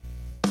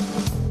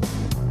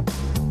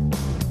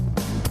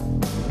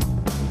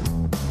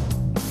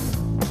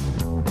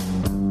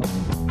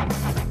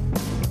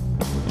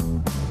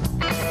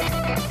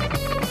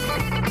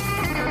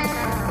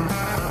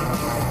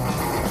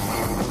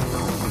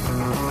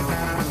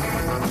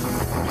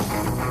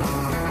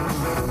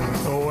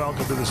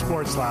welcome to the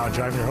Sports Lounge.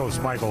 I'm your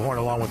host, Michael Horn,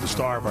 along with the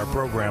star of our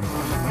program,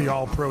 the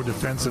all-pro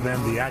defensive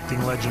end, the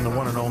acting legend, the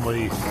one and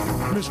only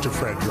Mr.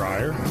 Fred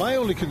Dreyer. My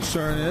only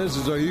concern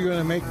is are you going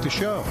to make the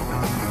show?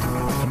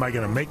 Am I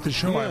going to make the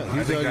show? Yeah,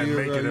 I think I'd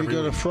make it every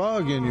You got a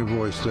frog in your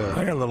voice there.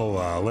 I got a little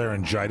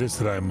laryngitis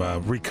that I'm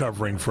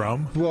recovering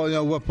from.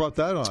 Well, what brought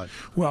that on?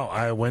 Well,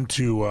 I went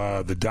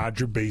to the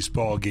Dodger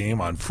baseball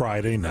game on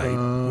Friday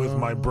night with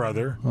my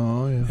brother.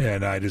 Oh, yeah.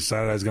 And I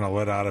decided I was going to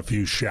let out a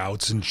few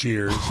shouts and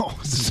cheers,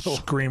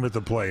 scream at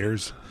the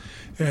players.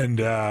 And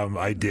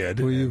I did.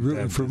 Were you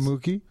rooting for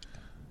Mookie?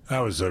 I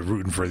was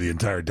rooting for the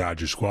entire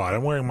Dodger squad.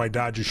 I'm wearing my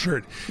Dodger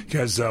shirt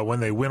because when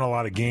they win a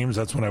lot of games,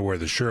 that's when I wear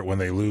the shirt. When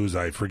they lose,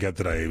 I forget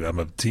that I'm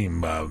a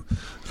team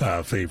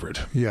favorite.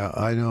 Yeah,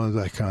 I know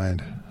that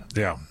kind.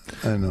 Yeah,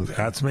 I know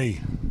that's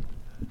me.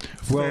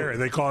 Well,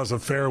 they call us a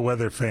fair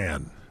weather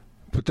fan.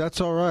 But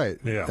that's all right.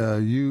 Yeah.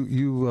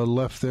 You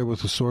left there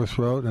with a sore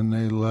throat, and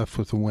they left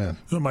with a win.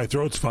 Well, my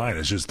throat's fine.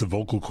 It's just the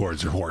vocal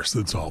cords are hoarse.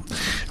 That's all.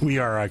 We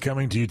are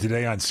coming to you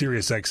today on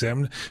Sirius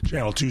XM,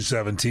 Channel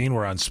 217.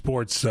 We're on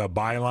Sports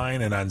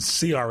Byline and on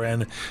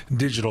CRN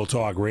Digital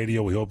Talk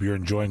Radio. We hope you're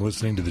enjoying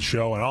listening to the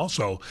show. And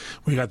also,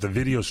 we got the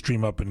video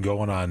stream up and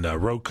going on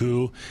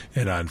Roku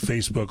and on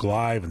Facebook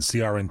Live and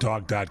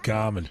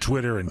CRNTalk.com and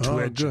Twitter and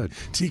Twitch, and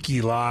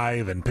Tiki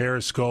Live and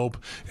Periscope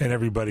and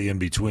everybody in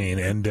between.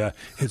 And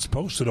it's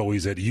posted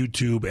always at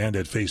YouTube and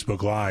at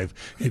Facebook Live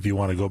if you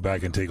want to go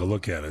back and take a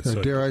look at it.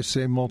 So, dare I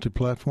say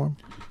multi-platform?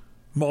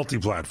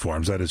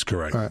 Multi-platforms, that is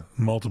correct. Right.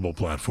 Multiple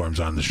platforms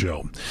on the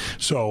show.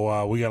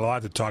 So we got a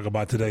lot to talk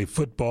about today.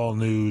 Football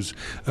news,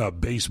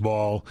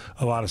 baseball,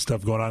 a lot of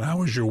stuff going on. How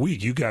was your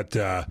week? You got,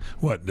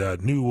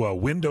 new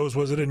windows,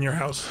 was it, in your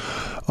house?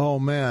 Oh,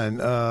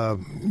 man.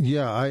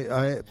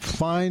 I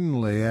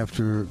finally,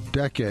 after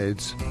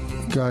decades,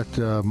 got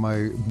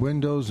my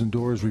windows and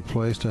doors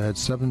replaced. I had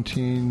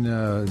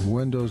 17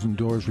 windows and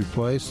doors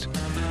replaced.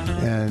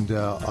 And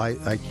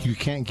you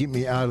can't get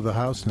me out of the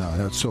house now.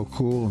 That's so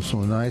cool and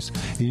so nice.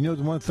 And you know,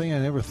 the one thing I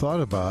never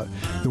thought about,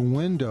 the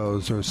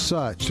windows are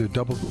such, they're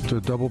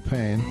double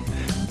pane,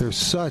 they're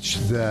such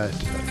that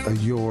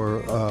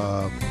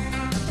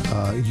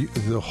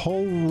the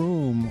whole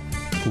room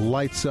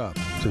lights up.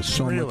 There's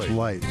so much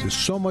light. There's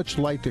so much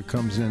light that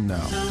comes in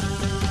now.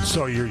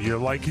 So you're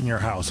liking your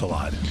house a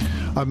lot.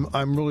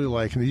 I'm really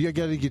liking it. You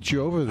got to get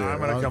you over there. I'm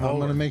going to come over. I'm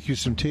going to make you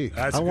some tea.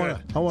 That's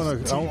good. I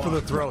want tea for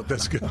the throat.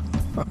 That's good.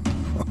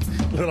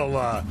 Little,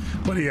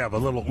 what do you have? A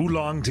little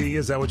oolong tea?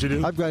 Is that what you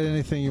do? I've got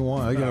anything you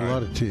want. I got a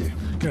lot of tea.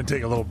 Going to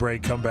take a little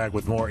break, come back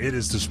with more. It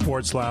is the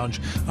Sports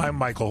Lounge. I'm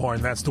Michael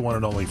Horn. That's the one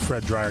and only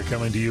Fred Dreyer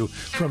coming to you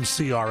from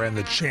CRN,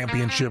 the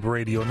Championship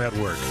Radio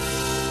Network.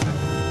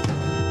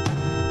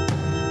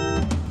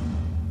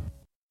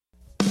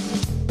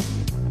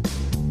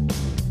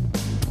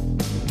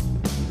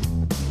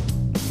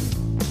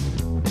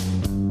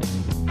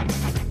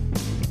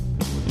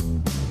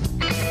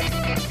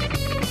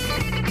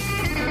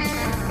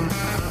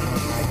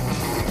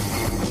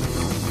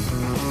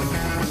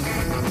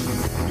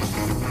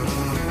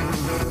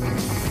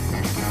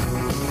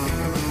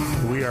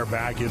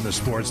 Back in the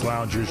Sports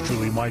Lounge, yours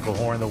truly, Michael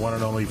Horn, the one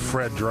and only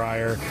Fred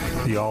Dreyer,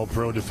 the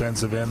all-pro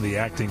defensive end, the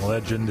acting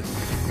legend.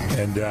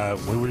 And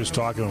we were just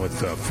talking with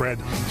Fred.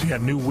 You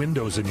got new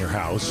windows in your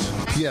house.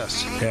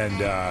 Yes. And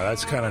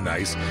that's kind of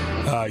nice.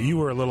 You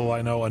were a little,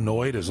 I know,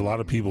 annoyed, as a lot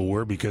of people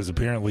were, because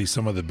apparently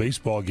some of the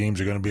baseball games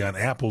are going to be on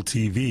Apple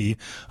TV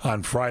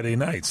on Friday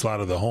nights. A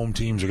lot of the home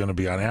teams are going to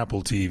be on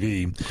Apple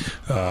TV.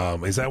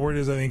 Is that where it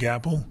is, I think,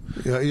 Apple?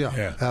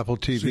 Yeah. Apple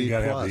TV so you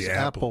gotta Plus. Have the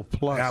Apple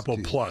Plus. Apple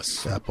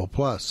Plus. Apple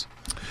Plus.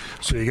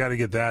 So you got to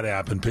get that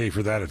app and pay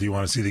for that if you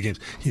want to see the games.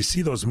 You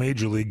see those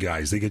major league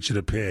guys, they get you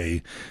to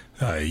pay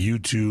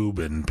YouTube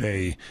and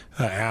pay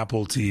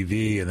Apple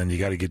TV, and then you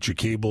got to get your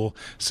cable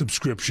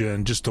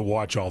subscription just to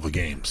watch all the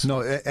games.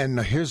 No, and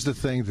here's the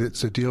thing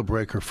that's a deal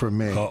breaker for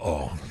me.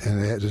 Uh-oh.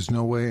 And there's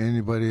no way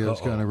anybody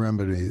else going to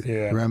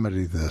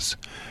remedy this.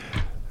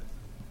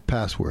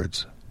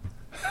 Passwords.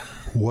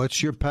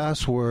 What's your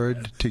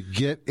password to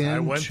get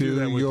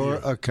into your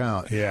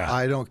account? Yeah.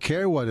 I don't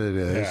care what it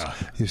is. Yeah.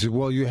 He said,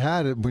 well, you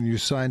had it when you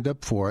signed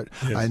up for it.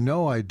 Yes. I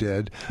know I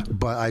did,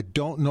 but I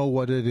don't know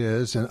what it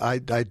is, and I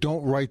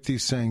don't write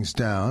these things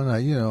down.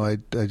 I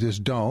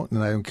just don't,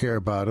 and I don't care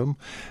about them,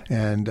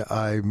 and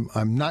I'm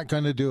not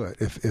going to do it.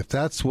 If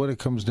that's what it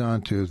comes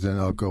down to, then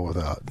I'll go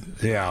without.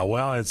 Yeah,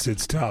 well,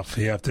 it's tough.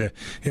 You have to,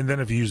 and then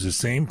if you use the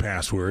same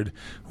password,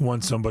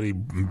 once somebody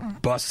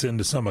busts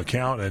into some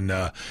account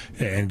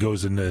and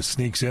goes and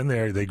sneaks in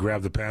there, they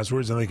grab the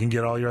passwords and they can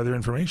get all your other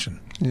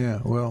information. Yeah,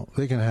 well,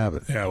 they can have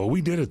it. Yeah, well,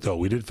 we did it, though.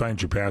 We did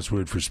find your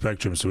password for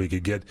Spectrum so we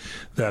could get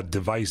that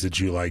device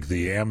that you like,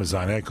 the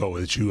Amazon Echo.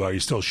 Are you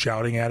still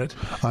shouting at it?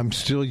 I'm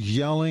still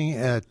yelling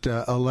at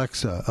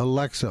Alexa.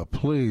 Alexa,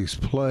 please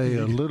play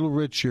Little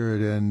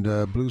Richard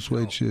and Blue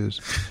Suede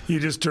Shoes. You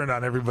just turned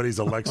on everybody's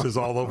Alexas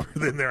all over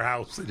in their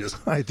house.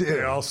 I did.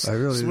 They all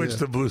switched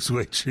to Blue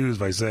Suede Shoes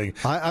by saying...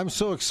 I'm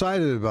so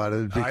excited about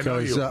it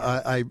because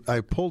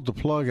I pulled the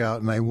plug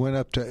dugout, and I went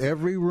up to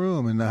every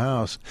room in the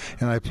house,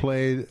 and I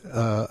played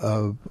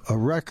a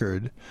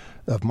record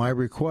of my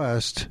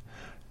request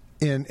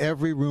in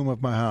every room of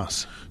my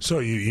house. So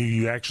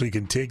you actually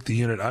can take the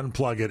unit,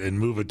 unplug it, and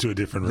move it to a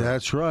different room.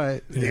 That's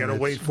right. You got to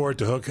wait for it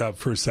to hook up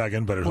for a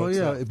second, but it hooks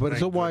up. Well, yeah, but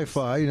it's a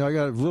Wi-Fi. You know, I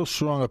got a real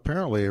strong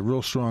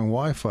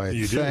Wi-Fi.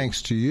 You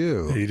thanks to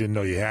you. You didn't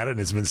know you had it, and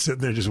it's been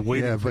sitting there just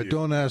waiting. Yeah, for but you.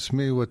 don't ask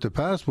me what the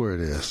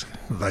password is.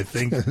 I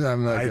think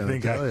I'm not going to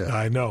tell you.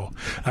 I know.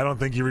 I don't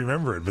think you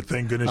remember it, but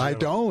thank goodness. I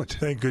don't.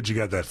 Thank goodness you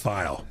got that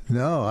file.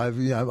 No,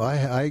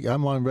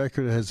 I'm on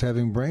record as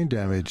having brain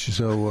damage,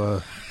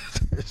 so.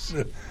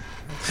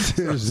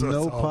 There's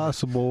no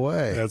possible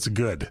way. That's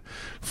good.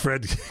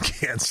 Fred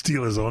can't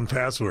steal his own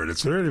password.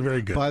 It's very,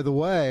 very good. By the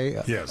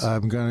way, yes.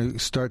 I'm going to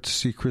start to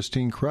see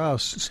Christine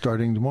Krause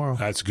starting tomorrow.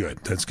 That's good.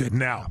 That's good.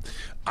 Now,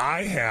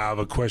 I have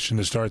a question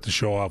to start the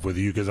show off with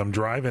you because I'm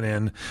driving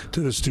in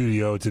to the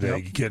studio today,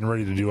 getting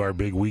ready to do our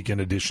big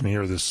weekend edition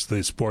here of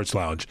the Sports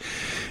Lounge.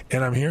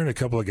 And I'm hearing a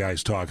couple of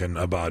guys talking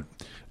about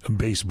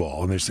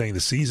baseball, and they're saying the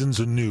season's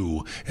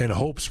anew and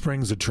hope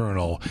springs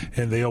eternal,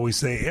 and they always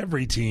say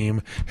every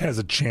team has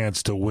a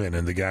chance to win,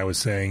 and the guy was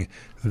saying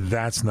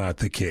that's not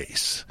the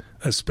case.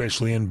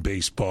 Especially in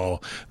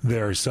baseball,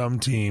 there are some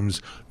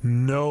teams,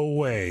 no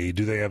way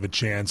do they have a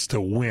chance to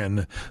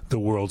win the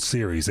World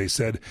Series. They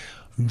said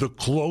the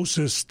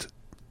closest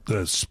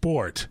the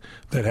sport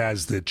that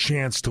has the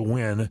chance to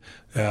win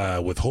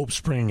with hope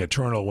springing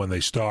eternal when they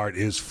start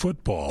is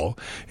football,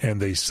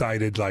 and they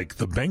cited like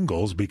the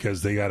Bengals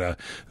because they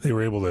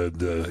were able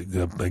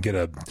to get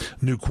a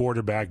new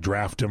quarterback,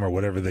 draft him or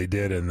whatever they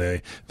did, and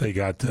they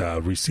got a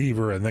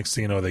receiver, and next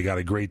thing you know they got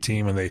a great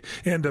team and they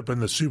end up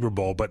in the Super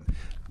Bowl. But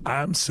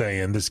I'm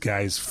saying this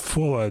guy's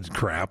full of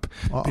crap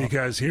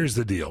because here's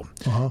the deal.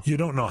 You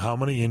don't know how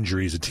many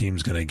injuries a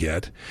team's going to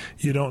get.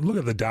 You don't look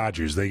at the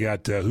Dodgers. They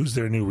got who's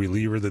their new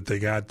reliever that they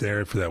got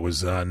there that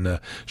was on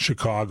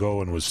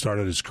Chicago and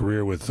started his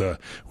career with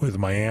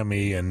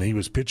Miami, and he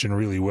was pitching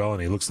really well,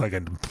 and he looks like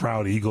a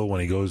proud eagle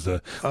when he goes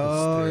to. Yeah. I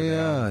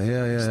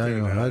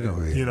know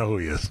who he is. You know who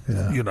he is.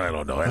 Yeah. You know, I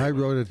don't know. I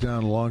wrote it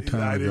down a long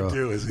time ago. I did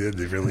too. Is it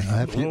really? I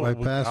have to get my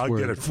password. I'll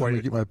get it for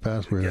you. Get my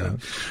password out.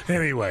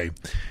 Anyway.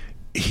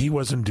 He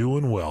wasn't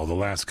doing well the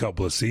last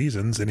couple of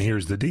seasons, and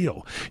here's the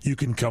deal. You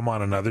can come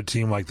on another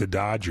team like the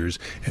Dodgers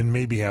and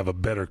maybe have a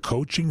better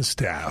coaching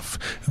staff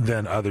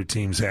than other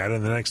teams had,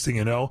 and the next thing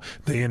you know,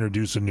 they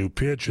introduce a new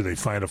pitch or they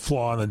find a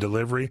flaw in the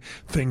delivery,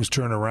 things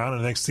turn around,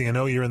 and the next thing you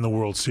know, you're in the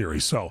World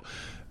Series. So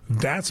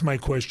that's my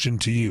question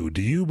to you.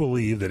 Do you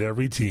believe that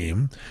every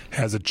team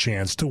has a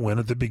chance to win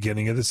at the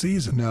beginning of the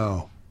season?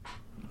 No.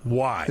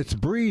 Why? It's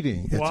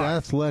breeding. It's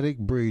athletic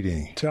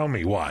breeding. Tell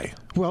me why.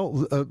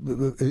 Well,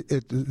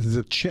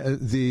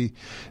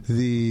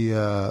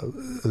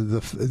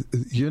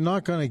 you're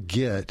not going to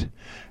get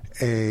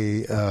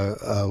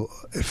a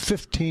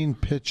 15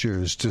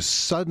 pitchers to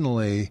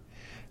suddenly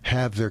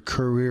have their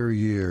career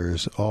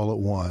years all at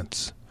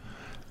once,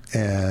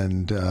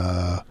 and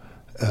a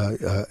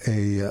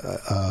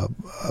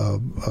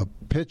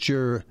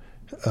pitcher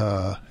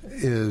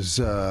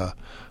is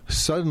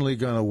suddenly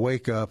going to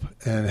wake up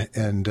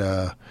and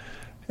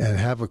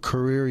have a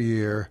career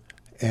year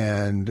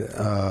and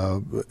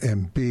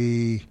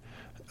be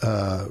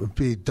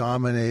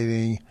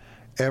dominating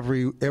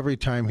every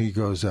time he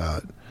goes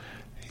out,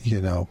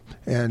 you know,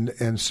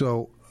 and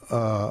so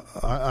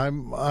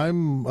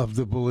I'm of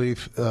the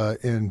belief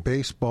in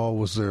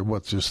baseball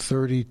there's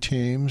 30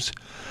 teams.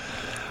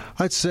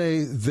 I'd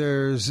say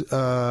there's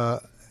 8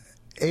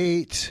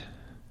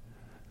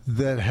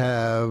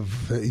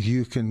 that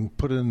you can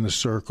put in the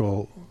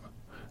circle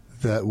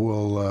that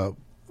will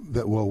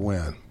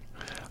win.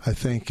 I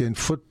think in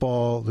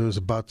football there's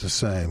about the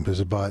same. There's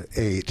about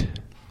 8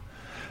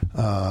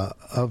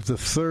 of the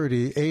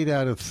 30. 8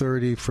 out of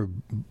 30 for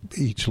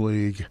each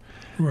league.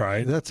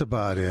 Right. That's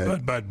about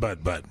it.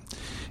 But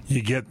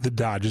you get the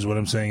Dodgers. What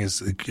I'm saying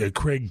is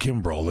Craig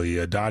Kimbrell,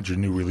 the Dodger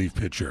new relief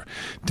pitcher,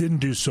 didn't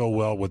do so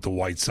well with the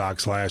White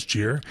Sox last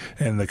year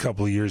and a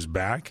couple of years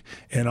back.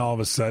 And all of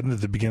a sudden, at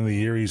the beginning of the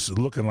year, he's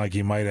looking like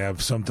he might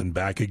have something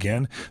back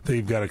again.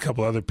 They've got a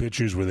couple other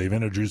pitchers where they've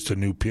introduced a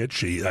new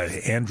pitch.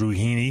 Andrew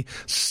Heaney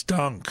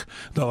stunk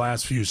the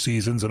last few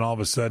seasons, and all of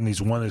a sudden,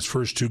 he's won his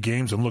first 2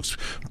 games and looks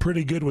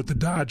pretty good with the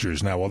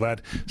Dodgers. Now, will that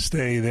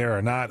stay there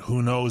or not?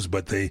 Who knows?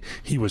 But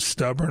he was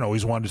stubborn,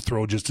 always wanted to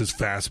throw just his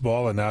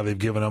fastball, and now they've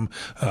given him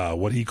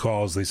what he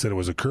calls, they said it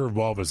was a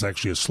curveball, but it's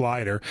actually a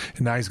slider.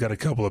 And now he's got a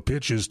couple of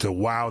pitches to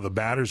wow the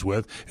batters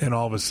with, and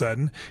all of a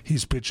sudden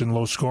he's pitching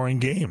low-scoring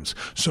games.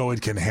 So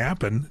it can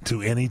happen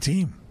to any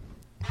team.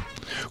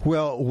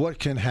 Well, what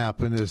can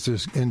happen is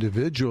there's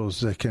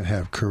individuals that can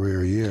have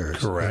career years.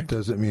 Correct. That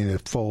doesn't mean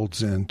it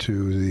folds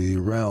into the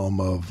realm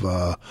of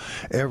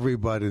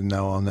everybody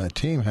now on that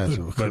team has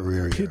a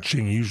career year.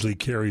 Pitching usually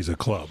carries a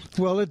club.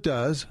 Well, it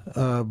does,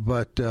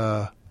 but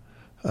like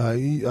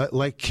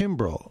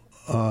Kimbrell.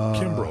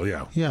 Kimbrell,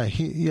 yeah.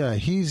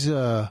 He's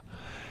a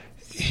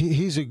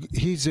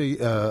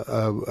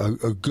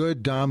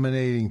good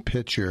dominating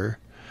pitcher,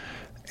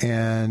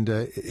 and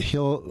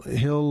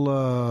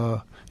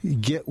he'll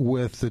get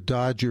with the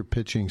Dodger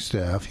pitching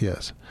staff.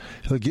 Yes,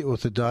 he'll get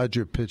with the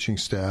Dodger pitching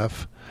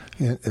staff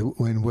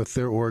and with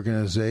their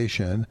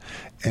organization,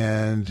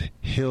 and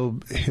he'll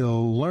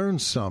learn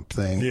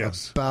something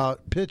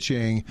about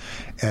pitching,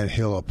 and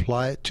he'll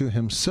apply it to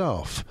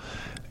himself.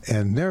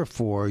 And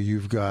therefore,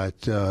 you've got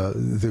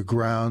the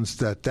grounds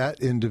that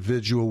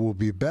individual will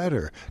be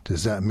better.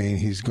 Does that mean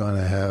he's going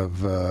to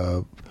have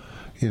a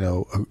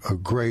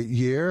great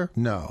year?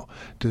 No.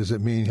 Does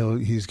it mean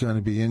he's going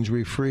to be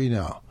injury-free?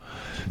 No.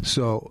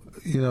 So,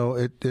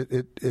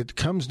 it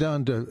comes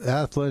down to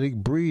athletic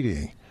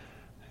breeding.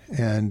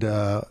 And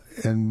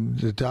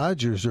the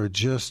Dodgers are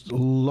just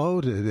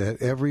loaded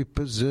at every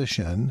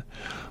position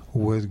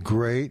with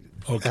great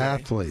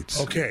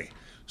athletes. Okay.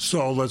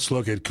 So let's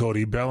look at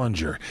Cody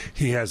Bellinger.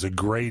 He has a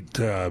great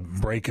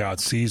breakout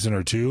season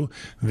or two.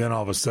 Then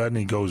all of a sudden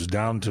he goes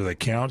down to the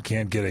count,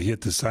 can't get a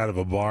hit the side of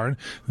a barn.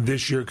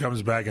 This year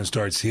comes back and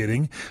starts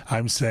hitting.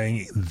 I'm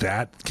saying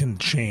that can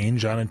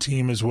change on a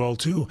team as well,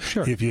 too.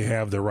 Sure. If you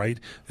have the right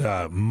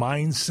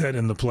mindset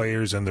in the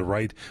players and the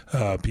right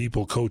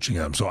people coaching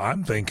them. So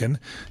I'm thinking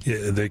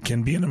there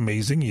can be an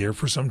amazing year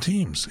for some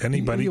teams.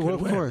 Anybody could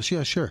of win. Course.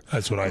 Yeah, sure.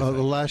 That's what I think.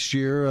 Last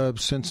year,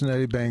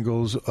 Cincinnati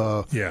Bengals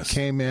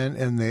came in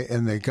and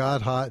they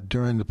got hot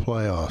during the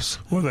playoffs.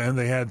 Well, then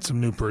they had some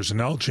new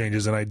personnel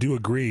changes, and I do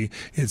agree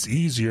it's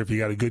easier if you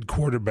got a good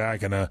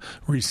quarterback and a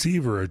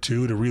receiver or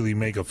two to really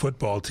make a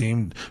football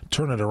team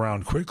turn it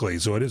around quickly.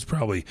 So it is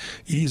probably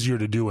easier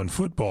to do in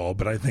football,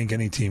 but I think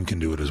any team can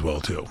do it as well,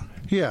 too.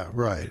 Yeah,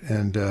 right.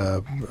 And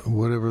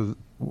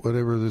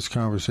whatever this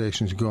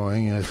conversation's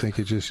going, I think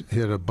it just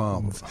hit a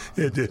bump.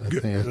 It did.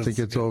 I think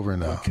it's over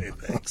now. Okay,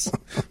 thanks.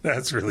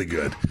 That's really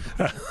good.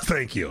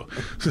 Thank you.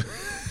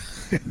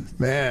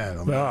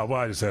 Man. Well,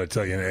 I just had to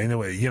tell you.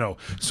 Anyway,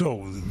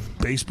 so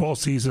baseball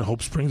season,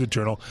 Hope Springs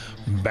Eternal.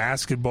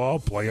 Basketball,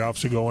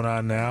 playoffs are going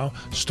on now,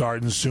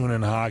 starting soon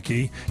in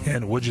hockey.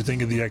 And what'd you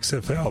think of the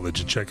XFL? Did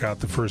you check out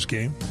the first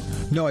game?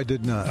 No, I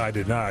did not. I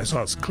did not. I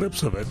saw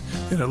clips of it,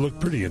 and it looked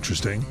pretty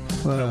interesting.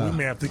 We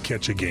may have to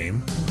catch a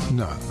game.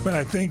 No. But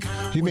I think...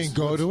 You mean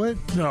go to it?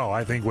 No,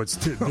 I think what's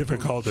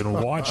difficult in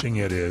watching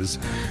it is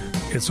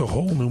it's a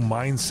whole new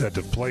mindset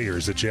of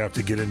players that you have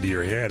to get into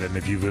your head. And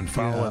if you've been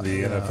following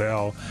the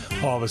NFL,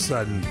 all of a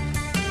sudden,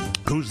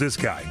 who's this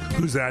guy?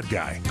 Who's that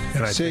guy?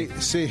 And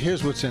see,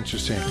 here's what's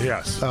interesting.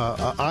 Yes.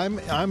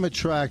 I'm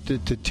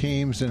attracted to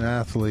teams and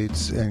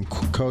athletes and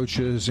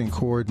coaches and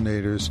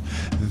coordinators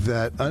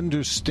that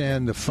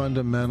understand the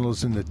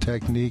fundamentals and the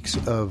techniques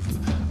of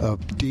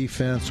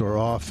defense or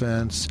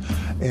offense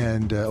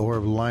and or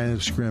line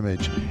of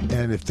scrimmage.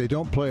 And if they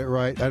don't play it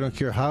right, I don't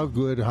care how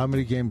good, how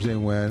many games they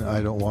win,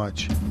 I don't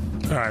watch.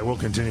 All right, we'll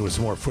continue with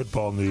some more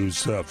football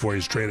news for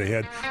you straight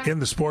ahead in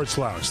the Sports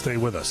Lounge. Stay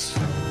with us.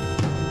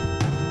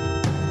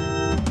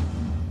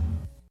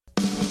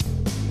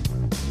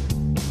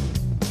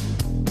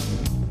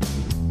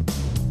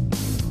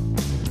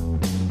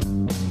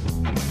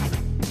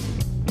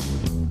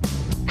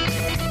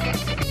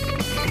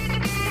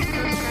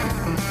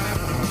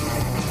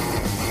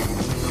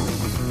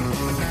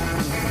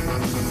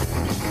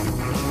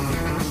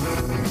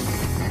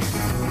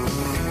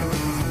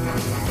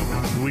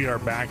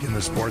 Back in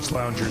the Sports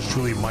Loungers,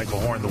 truly Michael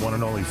Horn, the one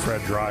and only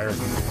Fred Dreyer,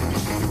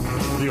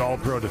 the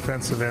all-pro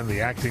defensive end,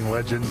 the acting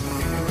legend.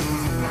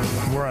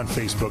 We're on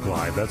Facebook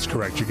Live. That's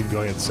correct. You can go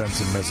ahead and send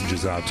some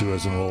messages out to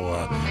us, and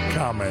we'll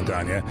comment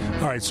on you.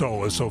 All right,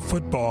 so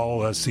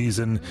football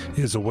season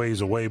is a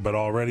ways away, but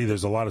already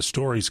there's a lot of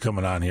stories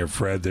coming on here,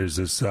 Fred. There's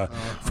this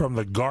from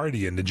The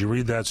Guardian. Did you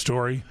read that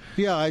story?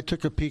 Yeah, I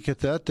took a peek at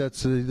that.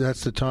 That's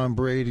the Tom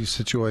Brady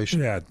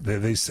situation. Yeah,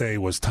 they say,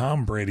 was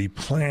Tom Brady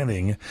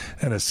planning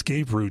an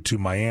escape route to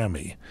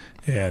Miami?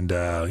 And,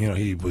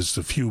 he was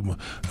a few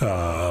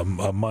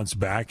months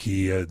back,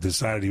 he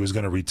decided he was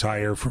going to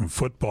retire from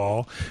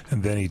football,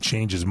 and then he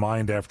changed his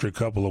mind after a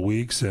couple of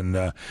weeks, and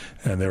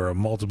there are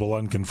multiple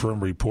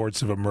unconfirmed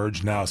reports have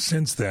emerged now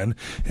since then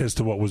as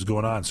to what was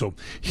going on. So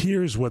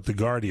here's what The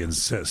Guardian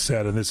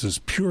said, and this is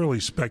purely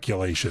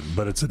speculation,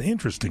 but it's an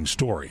interesting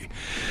story.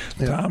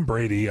 Yeah. Tom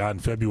Brady, on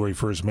February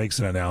 1st, makes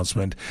an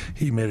announcement.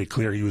 He made it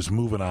clear he was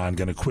moving on,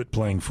 going to quit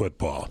playing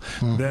football.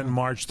 Mm-hmm. Then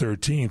March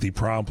 13th, he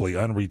promptly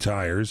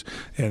unretires,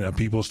 and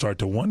people start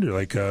to wonder,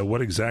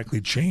 what exactly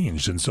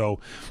changed? And so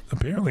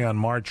apparently on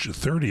March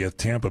 30th,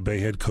 Tampa Bay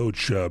head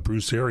coach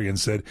Bruce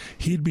Arians said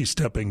he'd be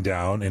stepping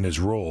down in his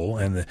role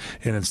and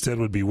instead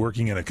would be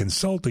working in a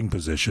consulting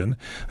position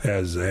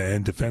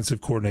and defensive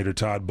coordinator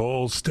Todd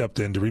Bowles stepped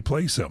in to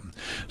replace him.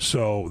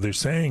 So they're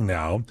saying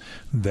now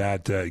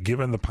that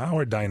given the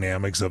power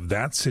dynamics of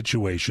that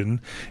situation,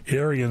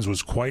 Arians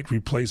was quite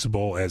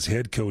replaceable as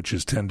head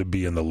coaches tend to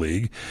be in the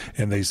league.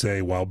 And they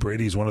say, while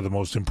Brady's one of the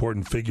most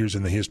important figures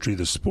in the history of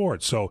the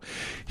sport. So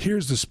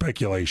here's the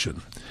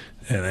speculation.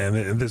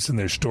 And this in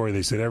their story,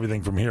 they said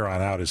everything from here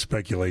on out is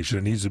speculation.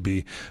 It needs to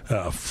be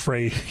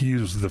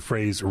use the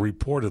phrase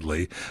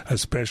reportedly,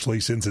 especially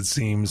since it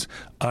seems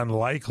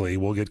unlikely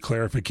we'll get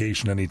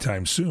clarification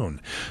anytime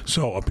soon.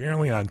 So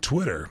apparently on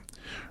Twitter,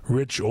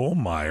 Rich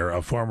Ohlmeyer,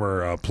 a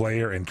former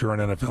player and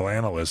current NFL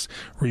analyst,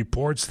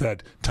 reports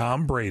that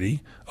Tom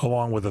Brady,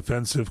 along with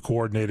offensive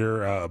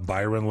coordinator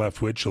Byron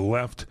Leftwich,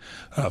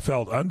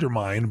 felt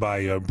undermined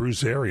by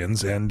Bruce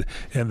Arians, and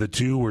the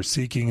two were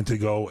seeking to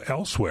go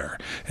elsewhere.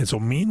 And so,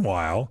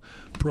 meanwhile,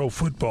 Pro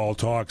Football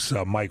Talk's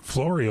Mike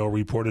Florio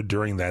reported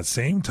during that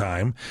same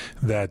time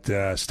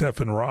that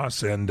Stephen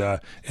Ross and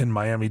the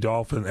Miami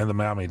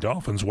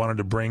Dolphins wanted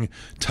to bring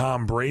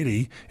Tom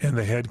Brady and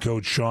the head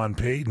coach Sean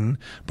Payton,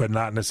 but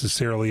not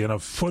necessarily in a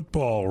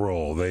football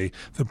role. The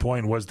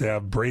point was to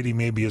have Brady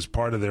maybe as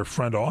part of their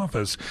front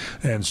office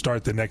and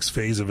start the next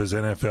phase of his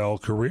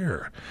NFL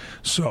career.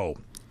 So,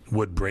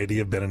 would Brady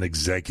have been an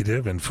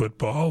executive in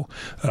football?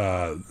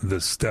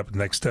 The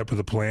next step of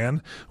the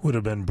plan would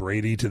have been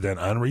Brady to then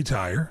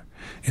unretire,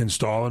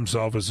 install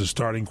himself as a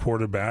starting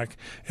quarterback,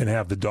 and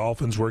have the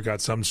Dolphins work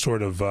out some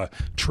sort of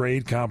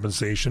trade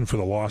compensation for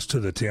the loss to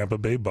the Tampa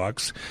Bay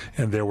Bucks.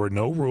 And there were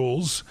no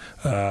rules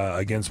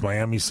against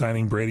Miami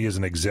signing Brady as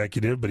an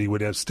executive, but he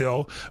would have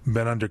still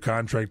been under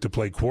contract to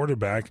play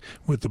quarterback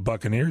with the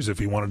Buccaneers if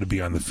he wanted to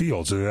be on the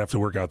field. So they'd have to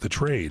work out the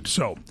trade.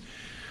 So,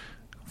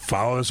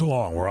 follow this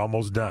along. We're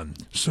almost done.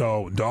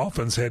 So,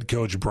 Dolphins head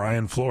coach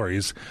Brian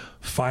Flores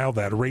filed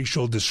that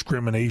racial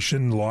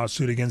discrimination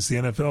lawsuit against the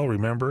NFL.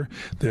 Remember,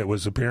 that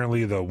was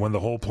apparently when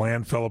the whole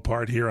plan fell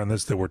apart here on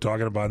this that we're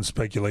talking about in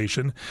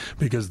speculation,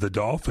 because the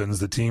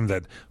Dolphins, the team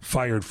that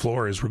fired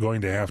Flores, were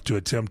going to have to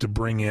attempt to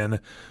bring in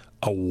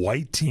a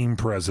white team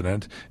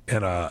president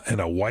and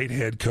a white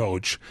head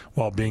coach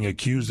while being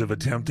accused of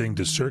attempting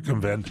to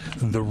circumvent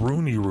the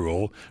Rooney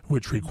Rule,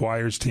 which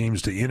requires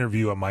teams to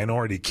interview a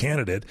minority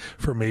candidate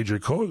for major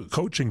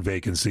coaching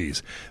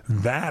vacancies.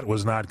 That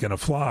was not going to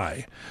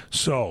fly.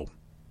 So,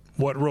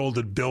 what role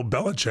did Bill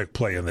Belichick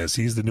play in this?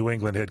 He's the New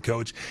England head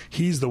coach.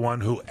 He's the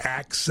one who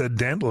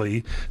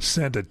accidentally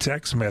sent a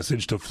text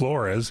message to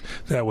Flores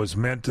that was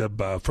meant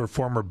for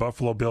former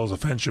Buffalo Bills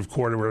offensive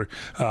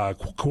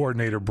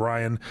coordinator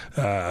Brian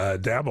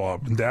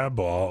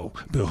Daboll,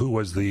 who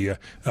was the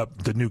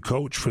new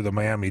coach for the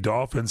Miami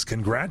Dolphins,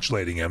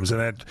 congratulating him. And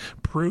that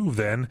proved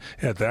then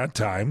at that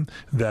time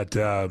that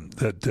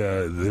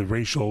the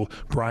racial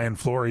Brian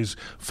Flores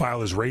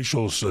filed his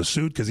racial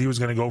suit because he was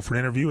going to go for an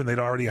interview, and they'd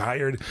already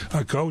hired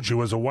a coach who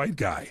was a white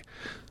guy.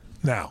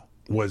 Now,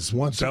 was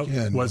Belichick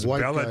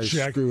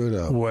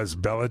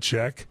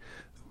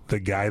the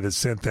guy that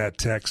sent that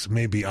text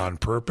maybe on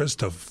purpose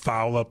to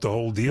foul up the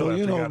whole deal? Well,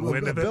 after he got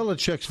wind of it?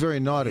 Belichick's very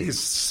naughty. He's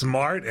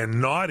smart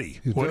and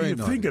naughty. What do you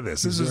think of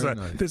this?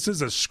 This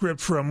is a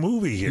script for a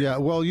movie here. Yeah,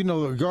 well,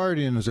 The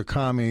Guardian is a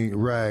commie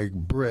rag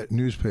Brit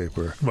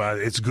newspaper. Well,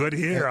 it's good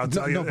here, I'll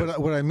tell you. No, but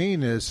what I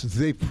mean is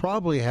they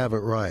probably have it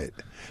right.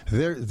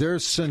 Their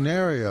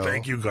scenario.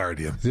 Thank you,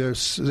 Guardian. Their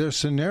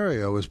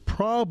scenario is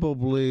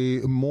probably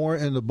more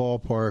in the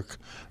ballpark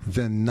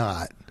than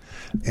not.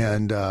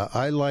 And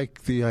I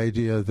like the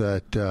idea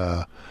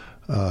that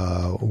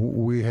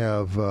we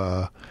have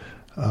a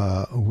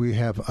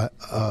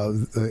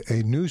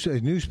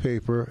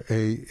newspaper,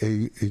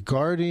 a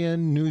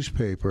Guardian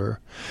newspaper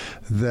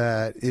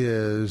that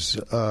is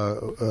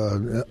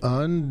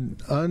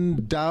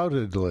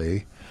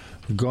undoubtedly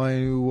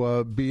going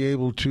to be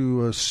able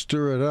to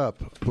stir it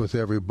up with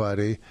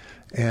everybody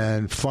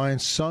and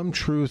find some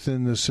truth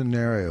in the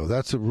scenario.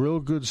 That's a real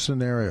good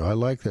scenario. I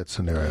like that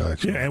scenario,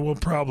 actually. Yeah, and we'll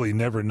probably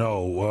never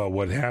know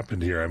what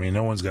happened here. I mean,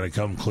 no one's going to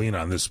come clean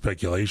on this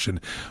speculation,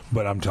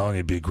 but I'm telling you,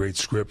 it'd be a great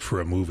script for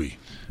a movie.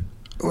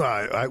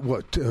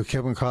 Well,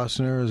 Kevin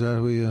Costner, is that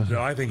who you...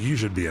 No, I think you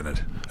should be in it.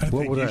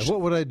 What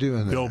would I do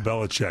in there? Bill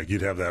Belichick,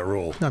 you'd have that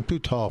role. I'm too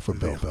tall for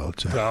Bill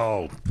Belichick.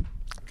 Oh,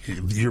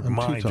 your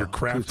mind, your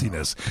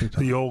craftiness,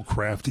 the old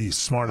crafty,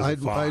 smart as a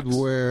fox.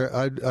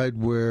 I'd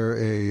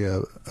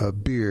wear a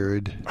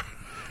beard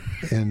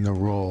in the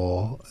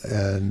role,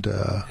 and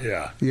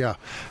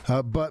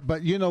but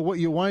what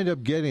you wind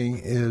up getting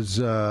is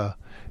a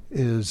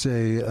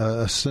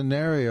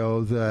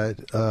scenario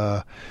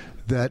that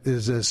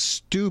is as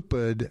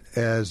stupid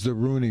as the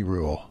Rooney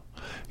Rule.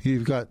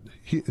 You've got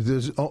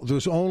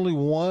there's only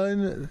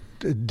one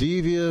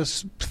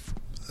devious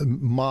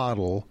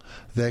model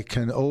that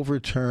can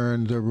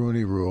overturn the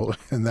Rooney Rule,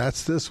 and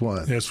that's this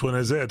one. This one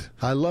is it.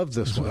 I love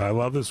this one. I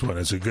love this one.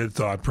 It's a good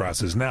thought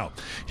process. Now,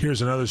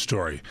 here's another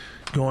story.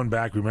 Going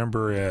back,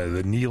 remember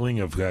the kneeling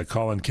of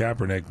Colin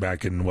Kaepernick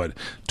back in,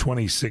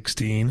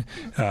 2016?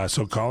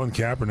 So Colin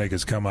Kaepernick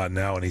has come out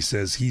now, and he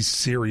says he's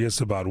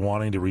serious about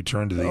wanting to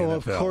return to the NFL.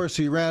 Of course.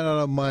 He ran out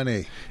of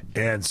money.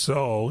 And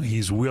so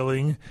he's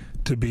willing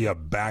to be a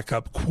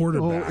backup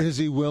quarterback. Oh, is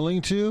he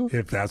willing to?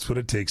 If that's what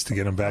it takes to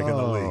get him back in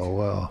the league. Oh,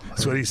 well.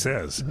 That's what he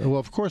says. Well,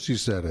 of course he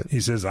said it.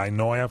 He says, I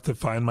know I have to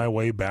find my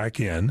way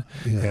back in,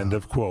 end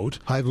of quote.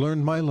 I've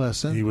learned my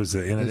lesson. He was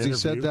in an interview. He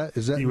said that?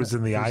 He was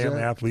in the I Am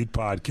Athlete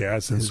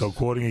podcast, and so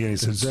quoting again, he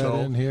said,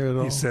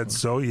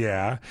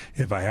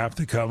 if I have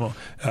to come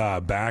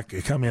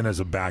in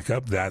as a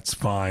backup, that's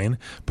fine,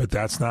 but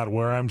that's not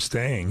where I'm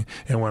staying.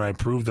 And when I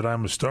prove that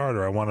I'm a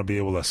starter, I want to be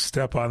able to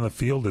step on the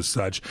field as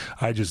such.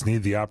 I just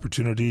need the opportunity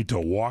to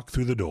walk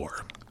through the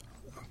door.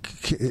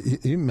 Can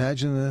you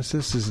imagine this?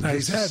 This is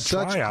He's had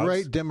such tryouts.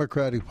 great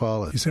Democratic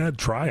politics. He's had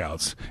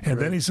tryouts. And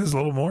then he says a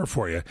little more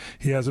for you.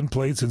 He hasn't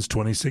played since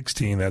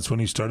 2016. That's when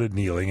he started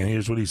kneeling. And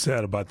here's what he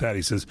said about that.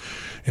 He says,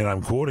 and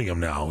I'm quoting him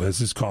now.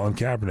 This is Colin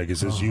Kaepernick. He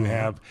says, you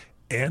have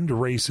end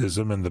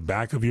racism in the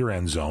back of your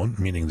end zone,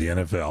 meaning the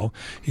NFL.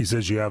 He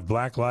says you have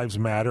Black Lives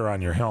Matter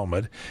on your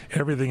helmet.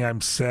 Everything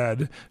I've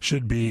said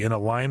should be in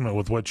alignment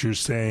with what you're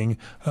saying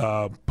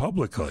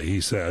publicly, he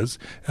says.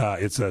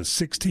 It's a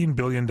 $16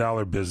 billion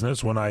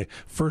business. When I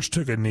first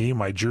took a knee,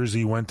 my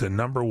jersey went to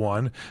number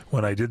one.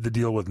 When I did the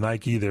deal with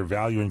Nike, their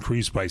value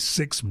increased by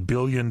 $6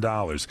 billion.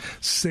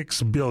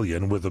 $6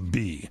 billion with a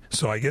B.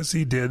 So I guess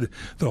he did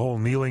the whole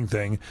kneeling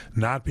thing,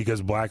 not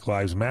because Black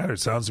Lives Matter.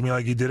 It sounds to me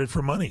like he did it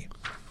for money.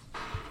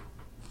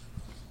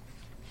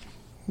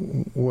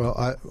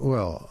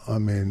 Well, I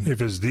mean, if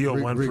his deal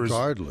went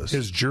regardless,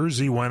 his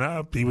jersey went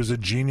up, he was a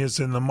genius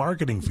in the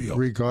marketing field.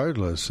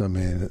 Regardless, I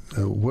mean,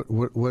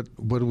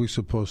 what are we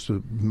supposed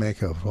to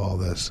make of all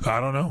this? I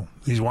don't know.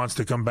 He wants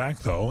to come back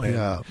though,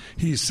 and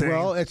he's saying,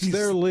 well, it's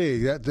their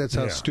league. That's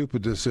how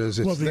stupid this is.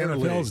 It's the their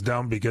NFL's league.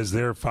 dumb because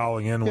they're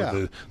following in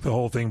with the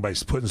whole thing by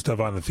putting stuff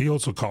on the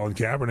field. So Colin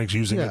Kaepernick's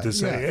using it to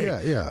say,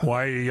 "Hey,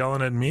 why are you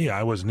yelling at me?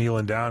 I was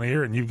kneeling down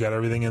here, and you've got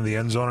everything in the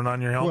end zone and on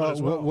your helmet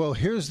as well." Well,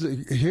 here's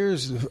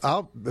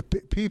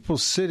people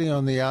sitting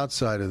on the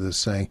outside of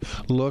this thing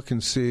look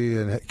and see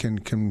and can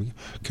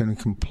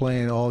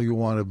complain all you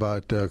want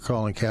about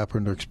Colin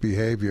Kaepernick's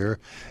behavior,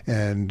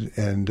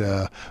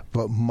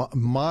 but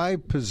my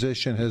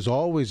position has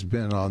always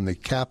been on the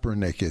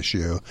Kaepernick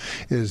issue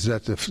is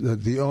that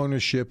the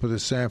ownership of the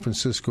San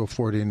Francisco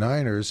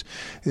 49ers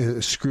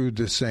screwed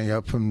this thing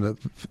up from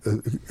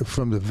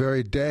the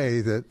very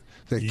day that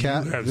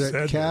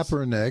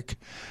Kaepernick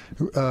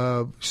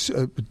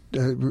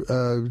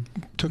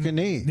took a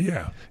knee.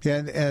 Yeah,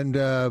 and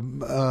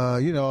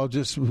I'll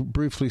just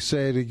briefly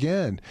say it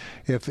again.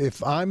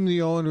 If I'm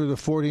the owner of the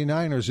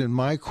 49ers and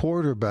my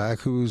quarterback,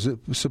 who's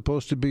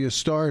supposed to be a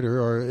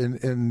starter, or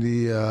in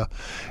the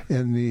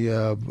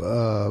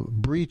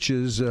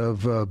breaches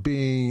of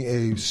being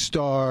a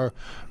star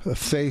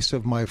face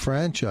of my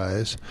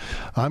franchise,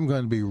 I'm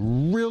going to be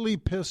really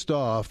pissed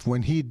off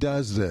when he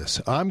does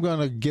this. I'm going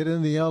to get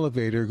in the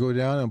elevator, go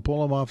down and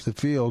pull him off the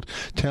field,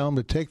 tell him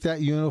to take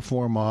that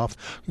uniform off,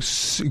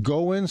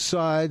 go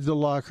inside the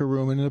locker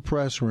room and the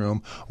press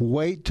room,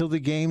 wait till the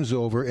game's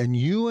over, and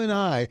you and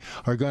I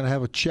are going to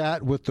have a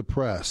chat with the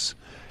press.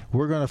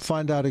 We're going to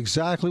find out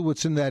exactly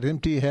what's in that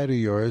empty head of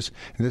yours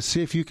and to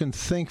see if you can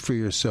think for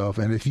yourself.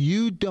 And if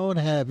you don't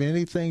have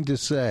anything to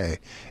say,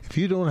 if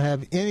you don't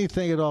have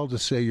anything at all to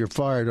say, you're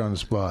fired on the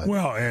spot.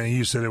 Well, and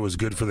you said it was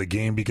good for the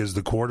game because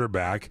the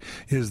quarterback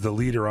is the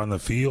leader on the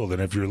field.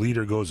 And if your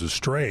leader goes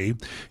astray,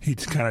 he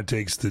kind of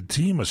takes the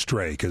team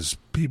astray because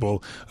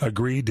people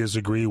agree,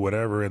 disagree,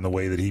 whatever, in the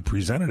way that he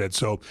presented it.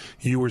 So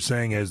you were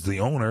saying as the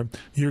owner,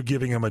 you're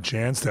giving him a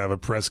chance to have a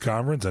press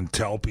conference and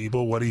tell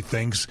people what he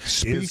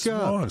thinks is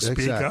wrong.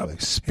 Speak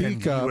up.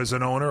 Speak up. You as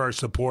an owner are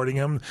supporting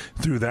him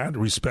through that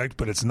respect,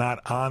 but it's not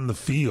on the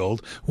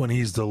field when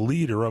he's the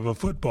leader of a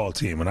football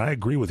team. And I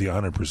agree with you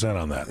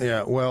 100% on that.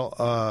 Yeah, well,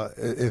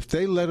 if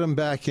they let him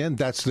back in,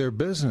 that's their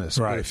business.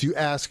 Right. But if you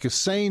ask a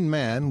sane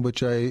man,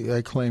 which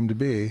I claim to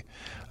be,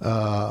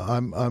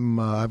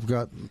 I've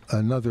got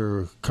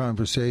another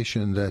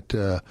conversation that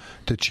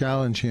to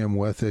challenge him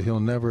with that he'll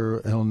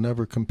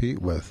never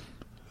compete with.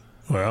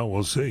 Well,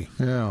 we'll see.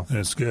 Yeah.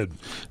 That's good.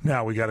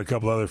 Now, we got a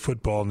couple other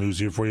football news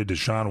here for you.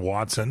 Deshaun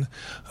Watson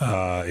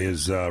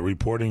is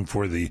reporting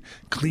for the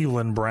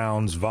Cleveland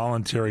Browns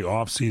voluntary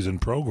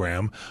offseason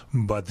program,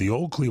 but the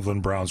old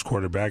Cleveland Browns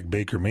quarterback,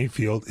 Baker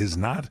Mayfield, is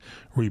not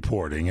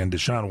reporting. And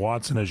Deshaun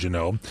Watson, as you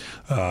know,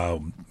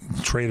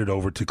 traded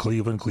over to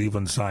Cleveland.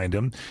 Cleveland signed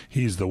him.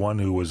 He's the one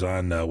who was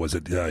on,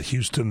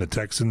 Houston, the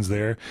Texans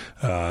there,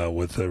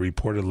 with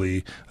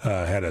reportedly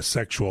had a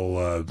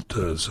sexual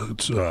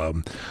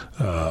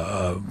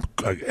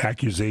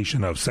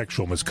accusation of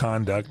sexual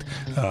misconduct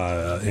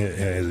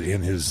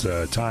in his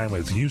time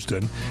with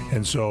Houston.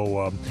 And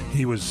so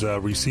he was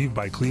received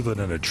by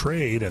Cleveland in a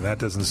trade, and that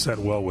doesn't set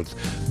well with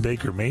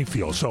Baker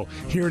Mayfield. So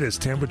here it is,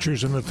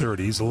 temperatures in the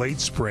 30s, late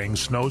spring,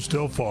 snow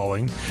still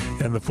falling,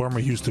 and the former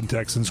Houston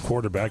Texans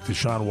quarterback,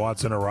 Deshaun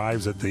Watson,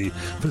 arrives at the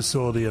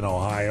facility in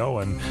Ohio,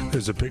 and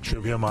there's a picture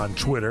of him on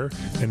Twitter,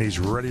 and he's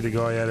ready to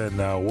go ahead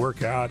and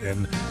work out,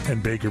 and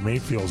Baker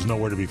Mayfield's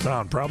nowhere to be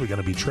found, probably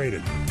going to be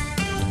traded.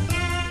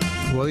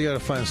 Well, you got to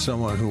find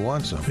someone who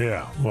wants him.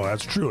 Yeah, well,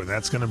 that's true, and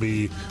that's going to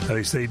be,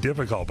 they say,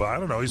 difficult. But I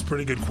don't know. He's a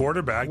pretty good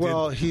quarterback.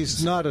 Well,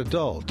 he's not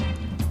adult.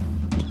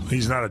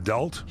 He's not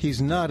adult?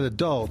 He's not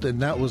adult,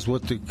 and that was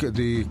what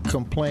the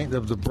complaint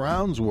of the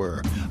Browns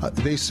were.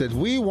 They said,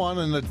 we want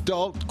an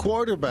adult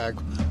quarterback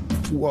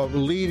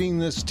leading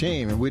this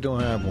team, and we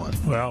don't have one.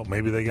 Well,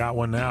 maybe they got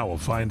one now. We'll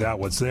find out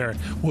what's there.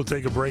 We'll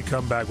take a break,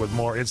 come back with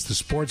more. It's the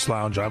Sports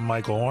Lounge. I'm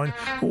Michael Horn.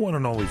 The one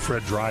and only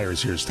Fred Dreyer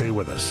is here. Stay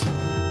with us.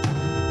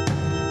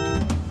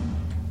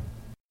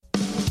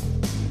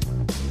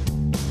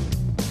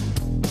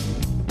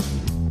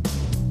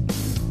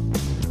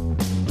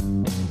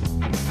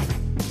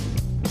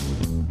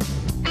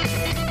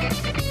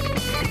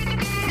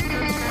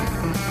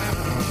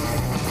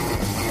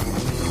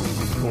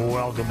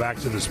 Welcome back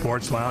to the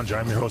Sports Lounge.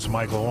 I'm your host,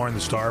 Michael Horn,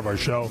 the star of our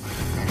show,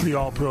 the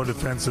all-pro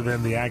defensive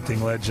end, the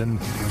acting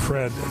legend,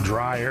 Fred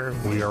Dreyer.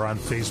 We are on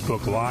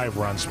Facebook Live.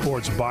 We're on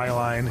Sports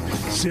Byline,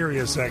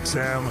 Sirius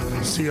XM,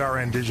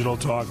 CRN Digital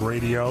Talk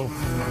Radio.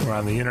 We're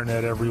on the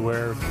internet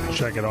everywhere.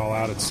 Check it all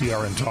out at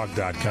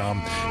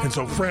crntalk.com. And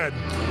so, Fred,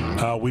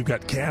 we've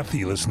got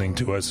Kathy listening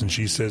to us, and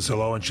she says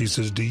hello, and she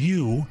says, do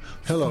you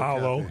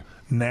follow Kathy.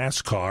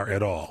 NASCAR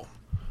at all?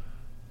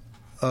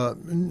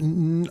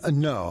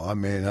 No, I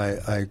mean,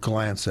 I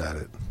glance at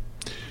it.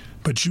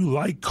 But you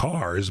like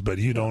cars, but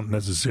you don't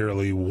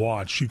necessarily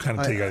watch. You kind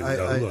of take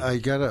a look. I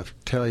gotta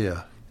tell you.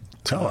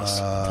 Tell us.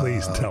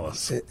 Please tell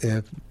us.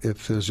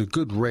 If there's a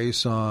good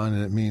race on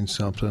and it means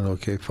something,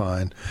 okay,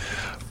 fine.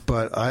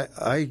 But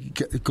I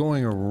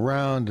going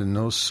around in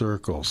those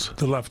circles.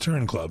 The Left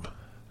Turn Club.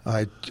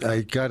 I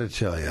gotta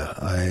tell you,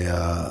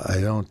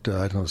 I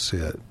don't see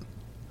it.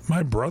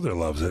 My brother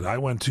loves it. I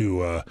went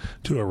to a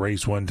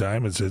race one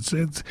time. It's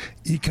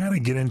you kind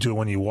of get into it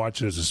when you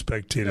watch it as a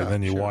spectator, and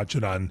then you watch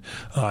it on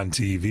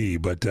TV.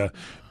 But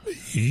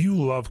you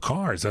love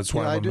cars. That's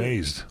why I'm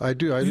amazed. I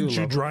do. Didn't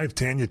you drive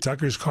Tanya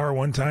Tucker's car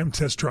one time?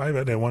 Test drive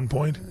it at one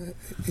point?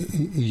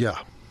 Yeah.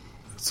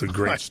 It's a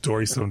great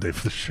story someday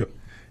for the show.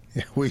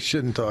 Yeah, we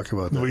shouldn't talk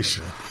about that. We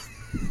should.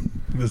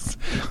 This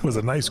was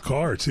a nice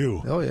car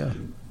too. Oh yeah.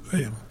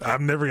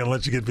 I'm never going to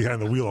let you get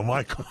behind the wheel of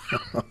my car.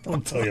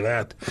 I'll tell you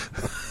that.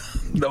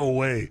 No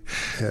way.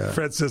 Yeah.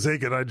 Fred says, hey,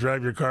 can I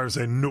drive your car? I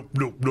say, nope,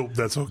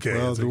 that's okay.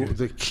 Well, okay.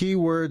 the key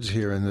words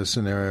here in this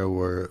scenario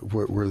were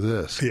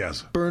this.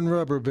 Yes. Burn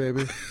rubber,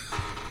 baby.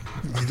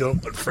 You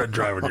don't want Fred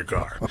driving your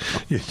car.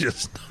 You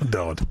just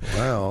don't.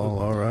 Well,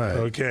 all right.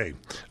 Okay.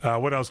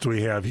 What else do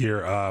we have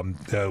here?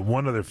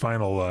 One other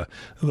final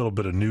little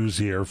bit of news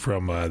here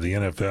from the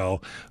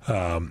NFL.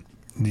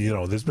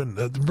 There's been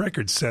a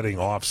record-setting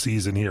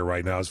off-season here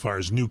right now as far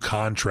as new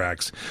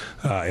contracts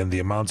and the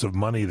amounts of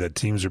money that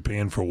teams are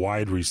paying for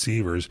wide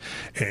receivers.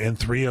 And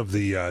three of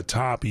the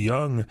top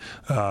young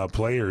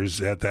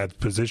players at that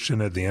position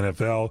at the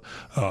NFL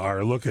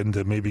are looking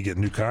to maybe get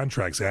new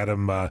contracts.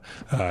 Adam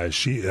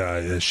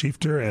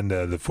Schefter and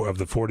of the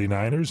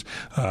 49ers,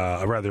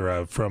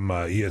 from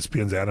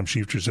ESPN's Adam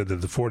Schefter said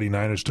that the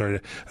 49ers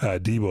started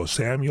Deebo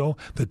Samuel,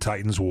 the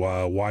Titans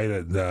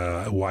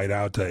wide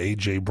out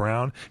A.J.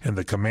 Brown, and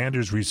the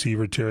Commanders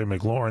receiver Terry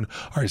McLaurin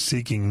are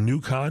seeking new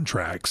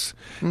contracts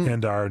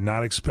and are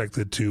not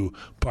expected to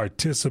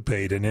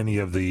participate in any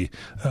of the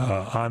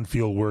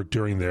on-field work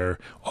during their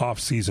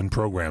off-season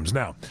programs.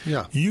 Now,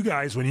 you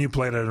guys, when you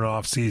played at an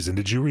off-season,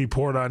 did you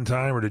report on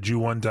time, or did you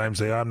one time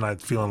say, I'm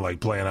not feeling like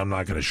playing, I'm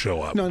not going to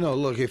show up? No.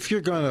 Look, if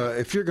you're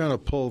gonna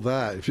pull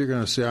that, if you're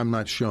gonna say I'm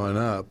not showing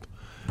up,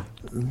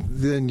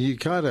 then you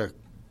gotta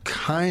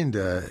kind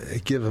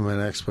of give them an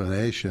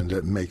explanation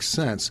that makes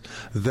sense.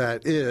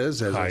 That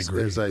is,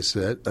 as I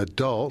said,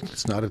 adult.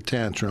 It's not a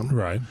tantrum,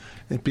 right?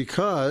 And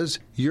because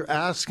you're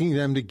asking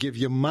them to give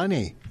you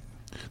money,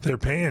 they're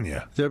paying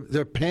you.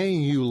 They're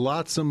paying you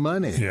lots of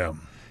money. Yeah.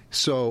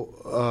 So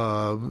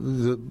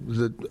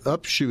the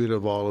upshoot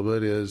of all of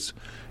it is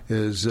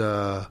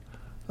I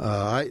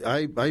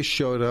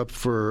showed up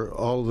for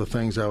all of the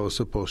things I was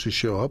supposed to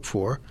show up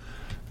for,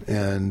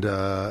 and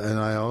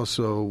I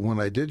also,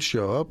 when I did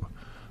show up,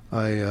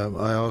 I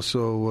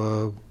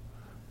also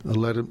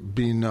let it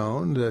be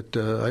known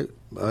that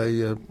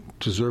I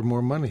deserve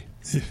more money.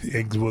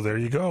 Well, there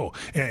you go.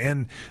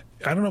 And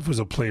I don't know if it was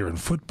a player in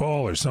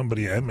football or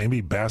somebody,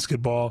 maybe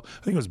basketball.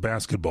 I think it was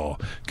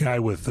basketball. Guy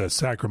with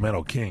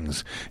Sacramento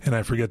Kings, and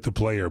I forget the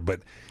player,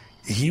 but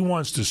he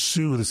wants to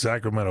sue the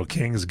Sacramento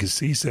Kings because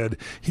he said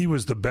he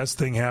was the best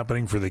thing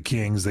happening for the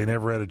Kings. They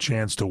never had a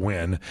chance to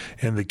win,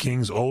 and the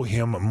Kings owe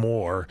him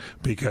more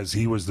because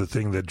he was the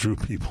thing that drew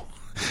people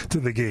to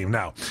the game.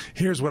 Now,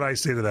 here's what I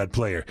say to that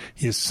player.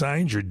 You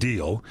signed your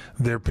deal.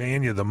 They're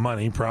paying you the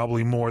money,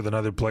 probably more than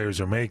other players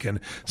are making.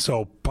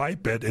 So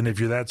pipe it, and if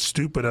you're that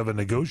stupid of a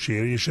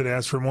negotiator, you should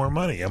ask for more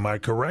money. Am I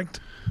correct?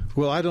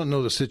 Well, I don't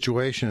know the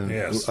situation.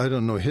 Yes. I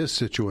don't know his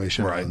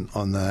situation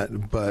on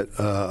that, but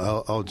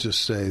I'll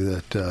just say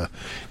that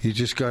you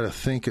just got to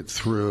think it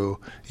through.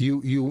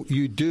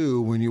 You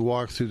do, when you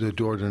walk through the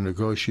door to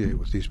negotiate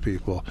with these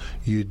people,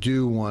 you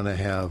do want to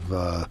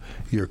have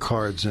your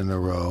cards in a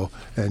row,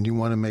 and you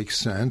want to make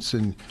sense.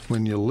 And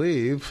when you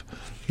leave,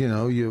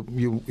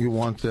 you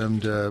want them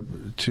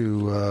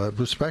to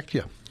respect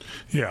you.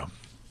 Yeah.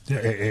 Yeah,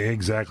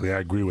 exactly. I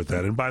agree with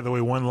that. And by the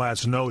way, one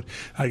last note,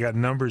 I got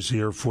numbers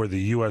here for the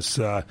U.S.,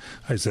 I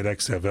said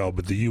XFL,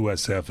 but the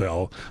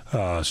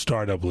USFL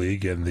Startup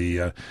League, and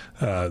the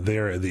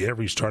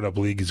every Startup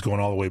League is going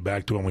all the way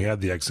back to when we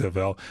had the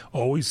XFL,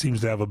 always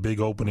seems to have a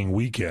big opening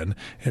weekend.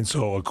 And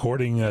so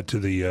according to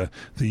the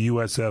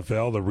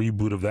USFL, the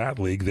reboot of that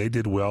league, they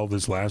did well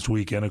this last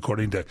weekend,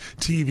 according to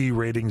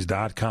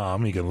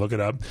TVRatings.com. You can look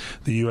it up.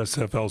 The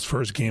USFL's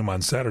first game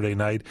on Saturday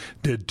night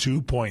did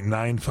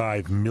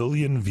 2.95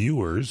 million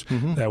viewers.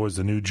 That was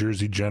the New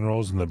Jersey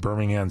Generals and the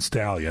Birmingham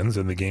Stallions,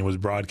 and the game was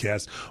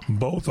broadcast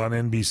both on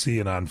NBC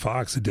and on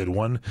Fox. It did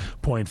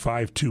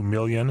 1.52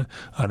 million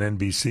on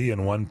NBC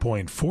and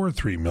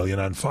 1.43 million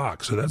on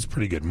Fox. So that's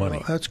pretty good money.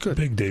 Well, that's good.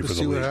 Big day for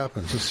the league.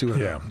 Let's see what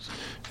happens.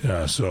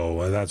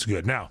 So that's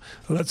good. Now,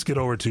 let's get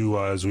over to,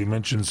 as we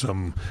mentioned,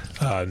 some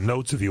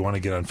notes. If you want to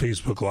get on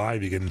Facebook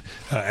Live, you can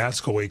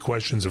ask away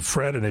questions of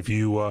Fred. And if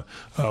you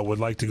would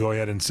like to go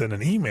ahead and send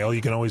an email,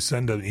 you can always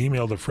send an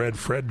email to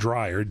Fred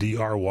Dreyer,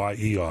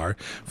 D-R-Y-E-R,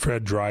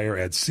 Fred Dreyer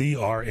at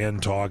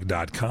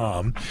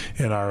crntalk.com.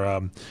 And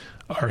our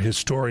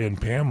historian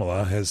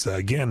Pamela has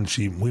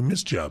we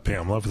missed you,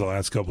 Pamela, for the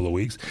last couple of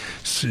weeks.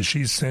 So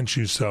she sent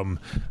you some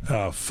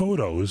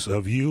photos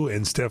of you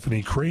and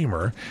Stephanie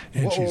Kramer.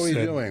 And What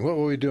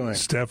were we doing?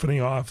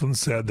 Stephanie often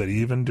said that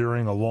even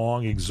during a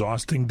long,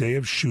 exhausting day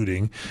of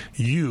shooting,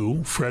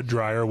 you, Fred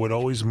Dreyer, would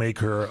always make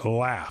her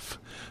laugh.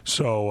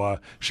 So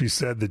she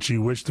said that she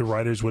wished the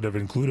writers would have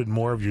included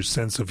more of your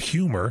sense of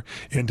humor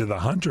into the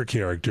Hunter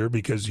character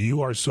because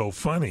you are so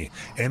funny.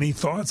 Any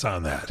thoughts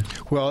on that?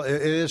 Well,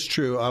 it is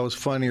true. I was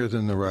funnier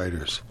than the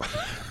writers,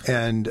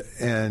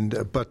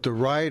 but the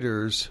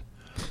writers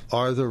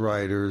are the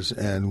writers,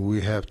 and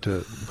we have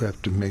to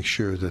make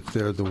sure that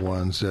they're the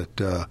ones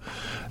that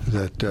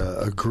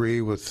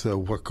agree with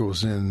what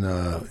goes in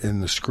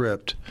the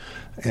script,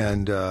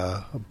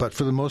 but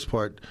for the most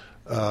part.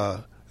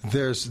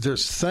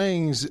 There's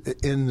things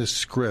in the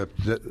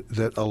script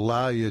that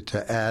allow you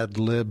to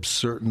ad-lib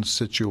certain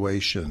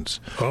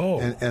situations. Oh,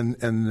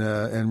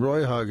 and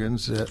Roy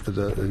Huggins,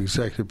 the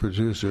executive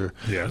producer,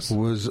 yes,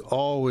 was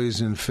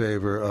always in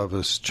favor of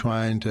us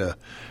trying to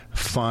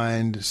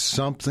find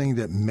something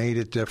that made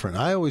it different.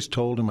 I always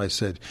told him, I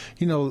said,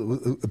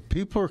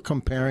 people are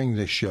comparing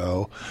this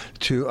show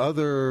to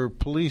other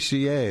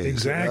policiers,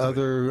 exactly,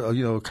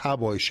 other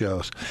cowboy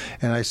shows,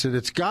 and I said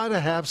it's got to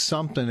have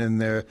something in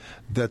there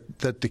that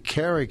the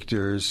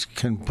characters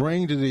can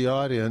bring to the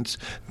audience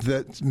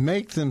that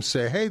make them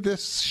say, "Hey,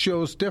 this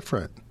show's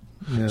different."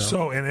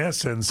 So, in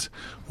essence,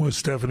 was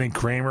Stephanie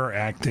Kramer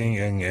acting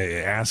and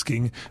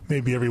asking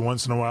maybe every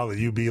once in a while that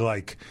you be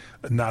like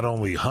not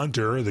only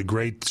Hunter, the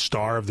great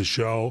star of the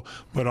show,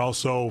 but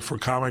also for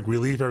comic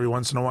relief every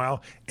once in a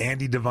while,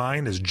 Andy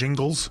Devine as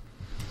Jingles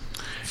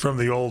from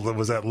the old,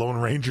 was that Lone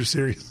Ranger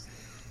series?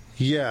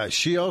 Yeah,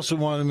 she also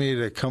wanted me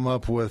to come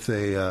up with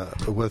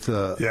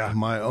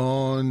my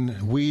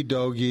own wee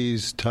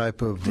doggies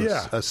type of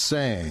a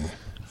saying.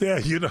 Yeah,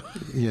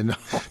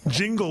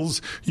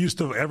 Jingles used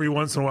to every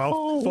once in a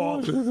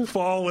while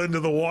fall into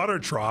the water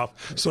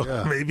trough. So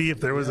maybe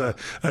if there was a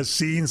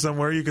scene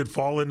somewhere, you could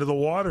fall into the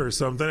water or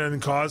something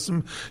and cause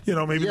some,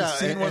 maybe the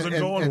scene wasn't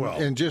going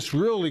well. And just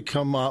really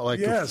come out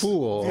like a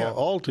fool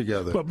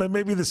altogether. But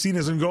maybe the scene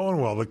isn't going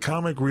well. The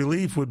comic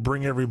relief would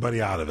bring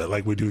everybody out of it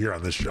like we do here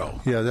on this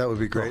show. Yeah, that would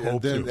be great.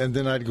 And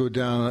then I'd go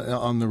down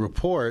on the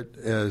report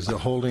as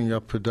holding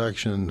up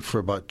production for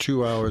about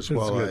 2 hours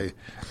while I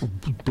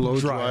blow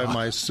dry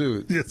my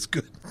suit. It's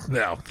good.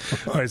 Now,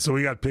 all right, so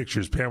we got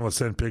pictures. Pamela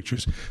sent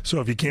pictures.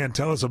 So if you can't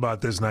tell us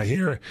about this, now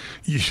here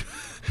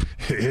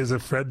is a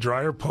Fred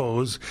Dreyer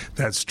pose,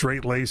 that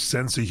straight-laced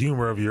sense of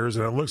humor of yours,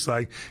 and it looks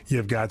like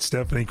you've got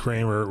Stephanie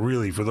Kramer,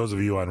 really, for those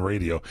of you on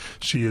radio,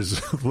 she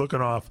is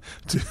looking off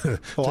to her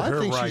I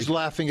think right. She's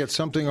laughing at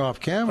something off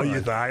camera.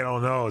 I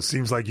don't know. It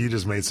seems like you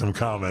just made some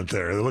comment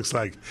there. It looks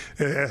like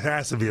it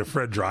has to be a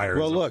Fred Dreyer.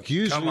 Well, look,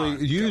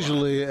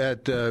 usually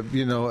at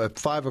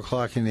 5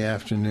 o'clock in the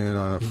afternoon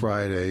on a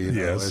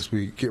Friday, as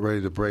we get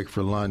ready to break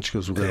for lunch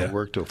because we're going to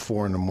work till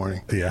 4 in the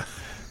morning. Yeah.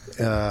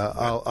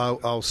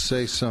 I'll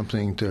say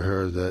something to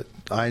her that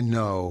I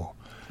know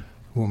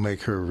will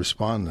make her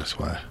respond this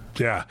way.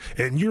 Yeah,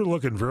 and you're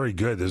looking very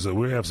good.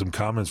 We have some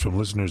comments from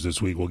listeners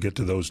this week. We'll get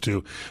to those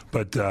too.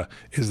 But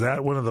is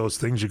that one of those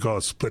things you call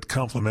a split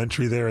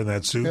complimentary there in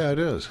that suit? Yeah, it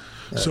is.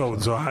 So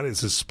how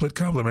it's a split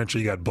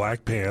complimentary. You got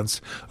black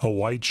pants, a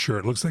white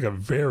shirt. Looks like a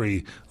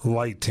very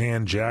light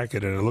tan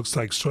jacket, and it looks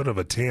like sort of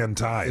a tan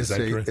tie. Is that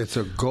correct? It's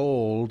a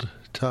gold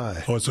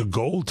tie. Oh, it's a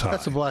gold tie.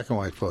 That's a black and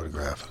white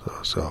photograph,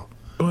 though. So.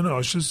 Oh no,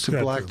 it's just a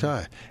black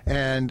tie,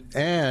 and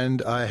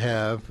I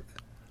have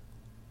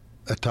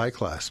a tie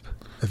clasp.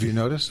 Have you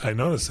noticed? I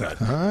noticed that.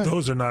 Right.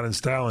 Those are not in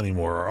style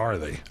anymore, or are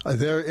they?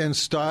 They're in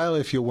style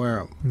if you wear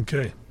them.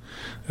 Okay.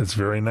 That's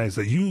very nice.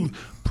 That you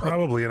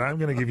probably, and I'm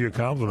going to give you a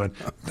compliment,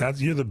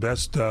 you're the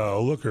best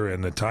looker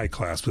in the tie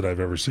clasp that I've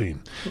ever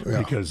seen. Yeah.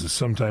 Because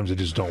sometimes they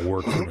just don't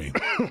work for me.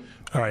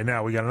 All right,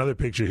 now we got another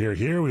picture here.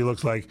 Here we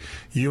look like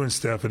you and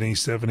Stephanie.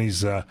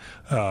 Stephanie's,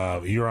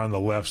 you're on the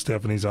left,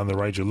 Stephanie's on the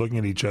right. You're looking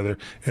at each other,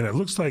 and it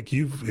looks like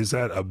is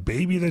that a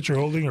baby that you're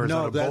holding, or is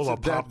that a bowl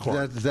of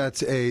popcorn?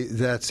 That's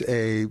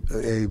a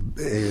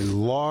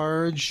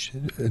large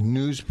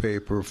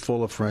newspaper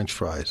full of French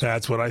fries.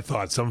 That's what I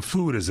thought. Some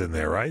food is in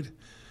there, right?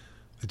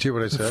 Did you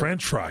hear what I said?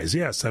 French fries,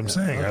 yes, I'm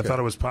saying. Okay. I thought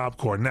it was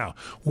popcorn. Now,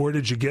 where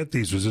did you get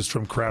these? Was this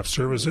from craft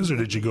services, or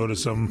did you go to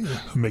some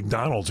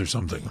McDonald's or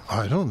something?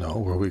 I don't know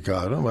where we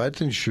got them. I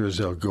think sure as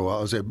hell go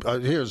out and say,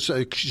 here,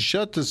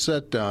 shut the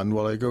set down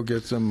while I go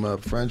get some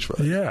French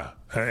fries. Yeah.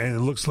 And it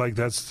looks like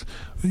that's,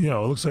 it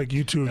looks like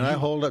you two. And I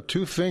hold up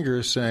two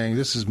fingers saying,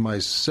 this is my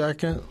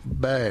second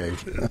bag.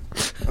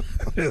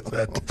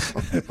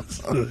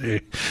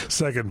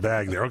 Second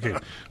bag there. Okay.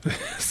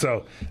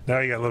 So now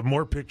you got a little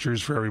more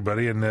pictures for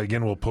everybody. And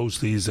again, we'll post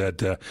these at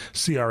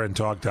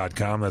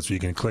crntalk.com. That's where you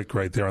can click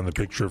right there on the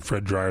picture of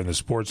Fred Dryer in the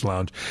Sports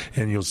Lounge.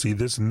 And you'll see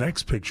this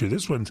next picture.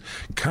 This one's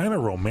kind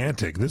of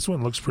romantic. This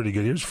one looks pretty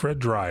good. Here's Fred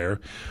Dryer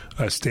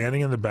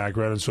standing in the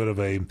background in sort of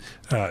a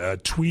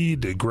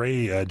tweed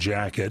gray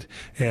jacket.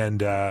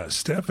 And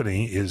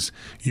Stephanie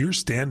you're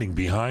standing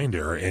behind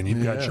her, and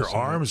you've got your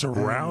arms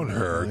around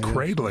her,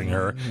 cradling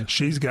her.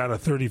 She's got a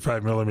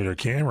 35 millimeter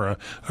camera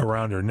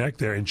around her neck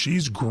there, and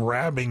she's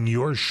grabbing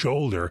your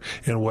shoulder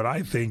in what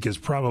I think is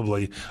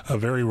probably a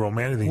very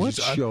romantic thing. What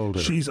shoulder?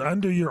 She's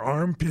under your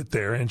armpit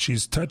there, and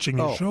she's touching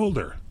your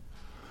shoulder.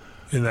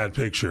 In that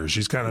picture,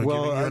 she's kind of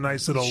giving you a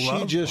nice little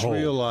love. She just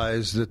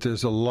realized that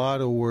there's a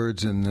lot of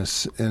words in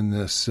this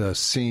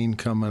scene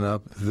coming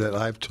up that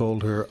I've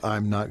told her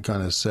I'm not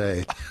going to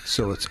say,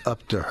 so it's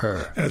up to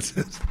her.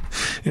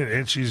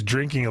 And she's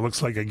drinking. It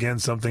looks like again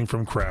something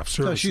from craft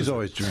services. No, she's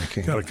always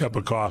drinking. Got a cup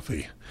of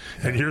coffee.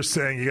 And you're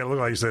saying, you got to look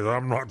like you say,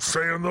 I'm not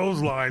saying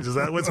those lines. Is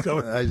that what's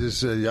going on? I just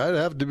said, I'd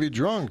have to be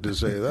drunk to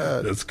say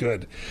that. That's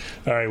good.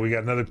 All right, we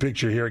got another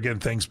picture here. Again,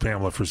 thanks,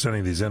 Pamela, for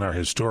sending these in, our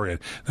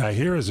historian. Now,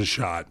 here is a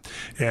shot.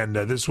 And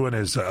this one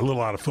is a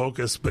little out of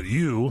focus, but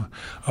you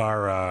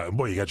are,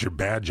 you got your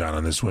badge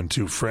on this one,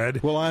 too,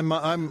 Fred. Well,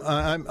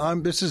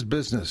 I'm this is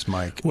business,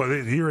 Mike. Well,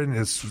 you're in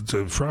this,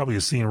 probably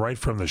a scene right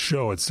from the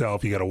show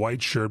itself. You got a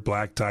white shirt,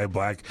 black tie,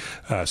 black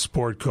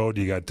sport coat.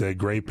 You got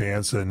gray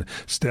pants, and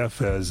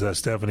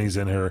Stephanie's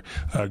in her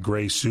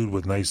gray suit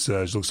with nice,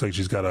 looks like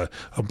she's got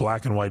a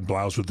black and white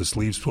blouse with the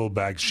sleeves pulled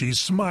back.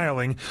 She's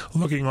smiling,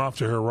 looking off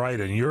to her right,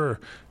 and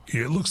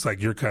it looks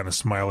like you're kind of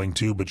smiling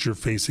too, but you're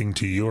facing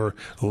to your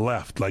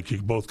left, like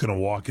you're both going to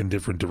walk in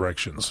different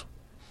directions.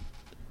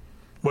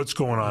 What's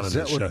going on in this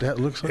shot? Is that what that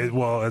looks like?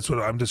 Well, that's what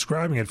I'm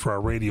describing it for our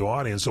radio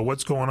audience. So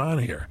what's going on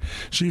here?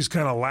 She's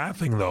kind of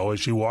laughing, though, as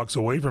she walks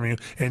away from you,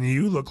 and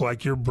you look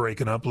like you're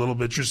breaking up a little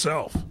bit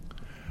yourself.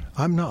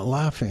 I'm not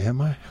laughing,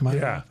 am I?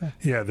 Laughing?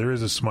 Yeah, there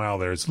is a smile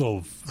there. It's a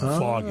little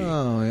foggy,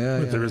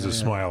 but there is a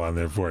smile on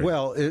there for you.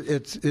 Well,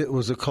 it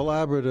was a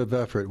collaborative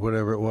effort,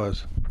 whatever it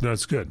was.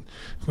 That's good.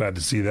 Glad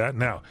to see that.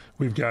 Now,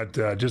 we've got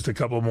just a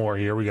couple more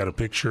here. We got a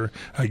picture,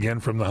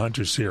 again, from the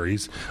Hunter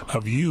series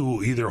of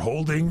you either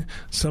holding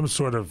some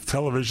sort of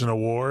television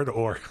award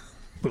or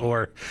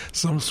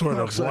some sort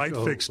of light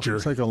fixture.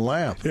 It's like a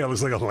lamp. Yeah, it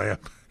looks like a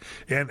lamp.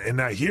 And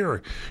now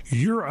here,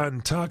 you're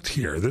untucked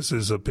here. This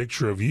is a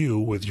picture of you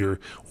with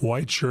your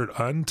white shirt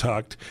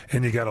untucked,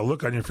 and you got a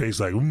look on your face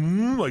like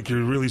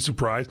you're really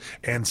surprised.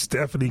 And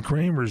Stephanie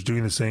Kramer's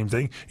doing the same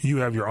thing. You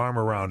have your arm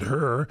around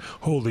her,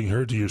 holding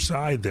her to your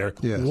side there.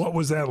 Yes. What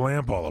was that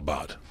lamp all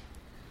about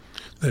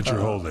that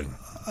you're holding?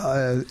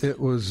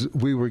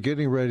 We were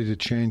getting ready to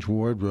change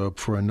wardrobe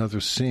for another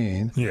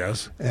scene.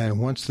 Yes. And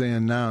once they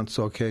announced,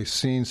 okay,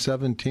 scene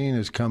 17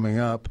 is coming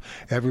up,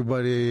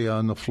 everybody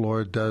on the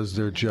floor does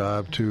their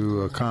job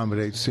to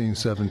accommodate scene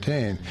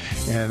 17.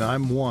 And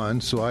I'm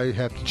one, so I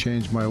have to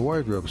change my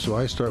wardrobe. So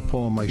I start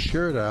pulling my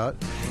shirt out,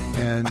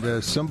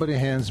 and somebody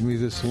hands me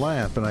this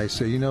lamp, and I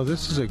say,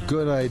 this is a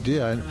good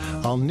idea.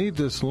 I'll need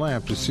this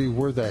lamp to see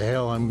where the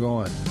hell I'm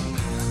going.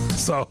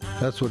 So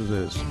that's what it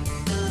is.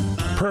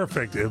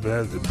 Perfect.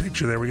 The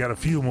picture there. We got a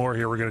few more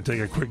here. We're going to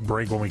take a quick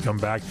break. When we come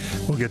back,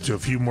 we'll get to a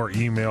few more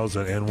emails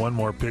and one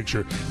more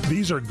picture.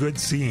 These are good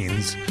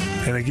scenes,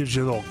 and it gives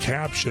you a little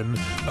caption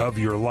of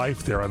your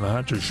life there on the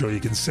Hunter Show.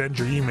 You can send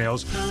your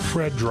emails,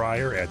 Fred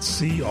Dryer at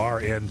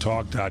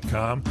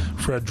crntalk.com,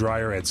 Fred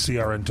Dryer at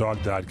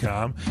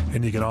crntalk.com,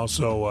 and you can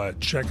also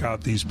check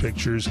out these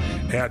pictures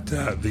at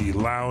the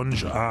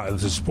lounge,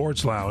 the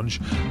Sports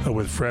Lounge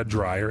with Fred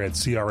Dryer at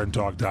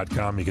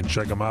crntalk.com. You can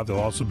check them out.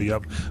 They'll also be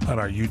up on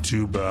our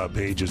YouTube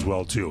page as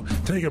well, too.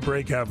 Take a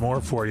break, have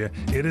more for you.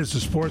 It is the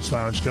Sports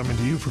Lounge coming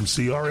to you from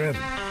CRN.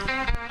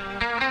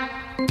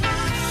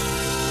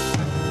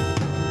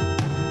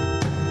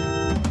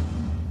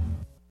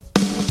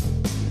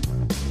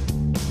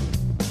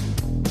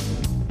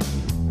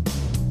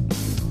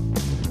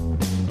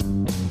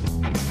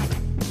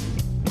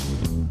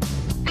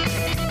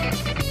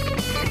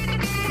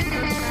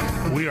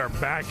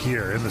 Back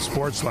here in the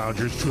Sports Lounge,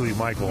 yours truly,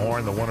 Michael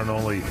Horn, the one and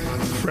only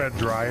Fred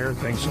Dryer.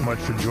 Thanks so much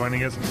for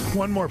joining us.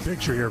 One more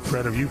picture here,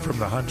 Fred, of you from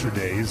the Hunter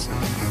days.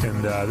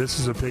 And this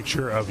is a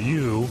picture of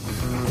you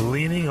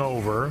leaning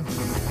over.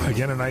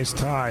 Again, a nice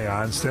tie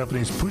on.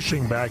 Stephanie's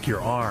pushing back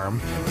your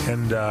arm.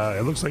 And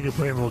it looks like you're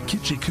playing a little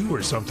kitschy-coo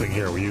or something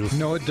here. Were you?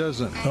 No, it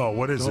doesn't. Oh,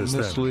 what is this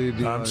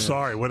then? I'm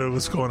sorry.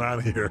 What's going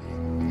on here?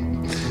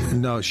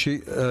 No,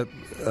 she's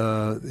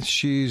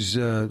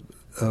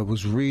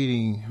was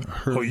reading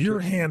her. Oh, your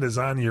hand is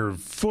on your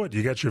foot.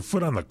 You got your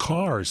foot on the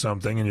car or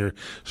something, and you're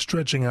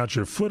stretching out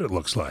your foot, it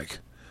looks like.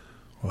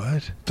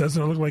 What?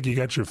 Doesn't it look like you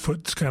got your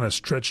foot kind of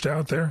stretched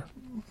out there?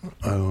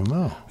 I don't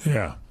know.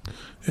 Yeah,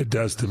 it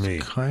does to me.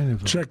 Kind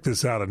of. Check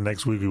this out, and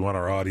next week we want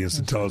our audience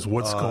to tell us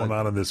what's going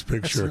on in this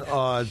picture. That's an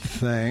odd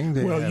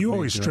thing. Well, you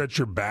always stretch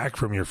your back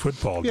from your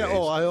football days. Yeah,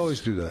 I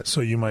always do that. So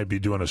you might be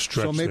doing a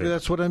stretch. So maybe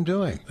that's what I'm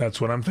doing. That's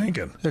what I'm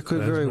thinking. It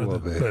could very well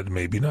be. But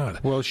maybe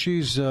not. Well,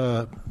 she's,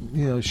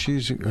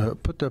 she's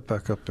put that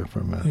back up there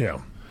for a minute.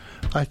 Yeah.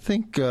 I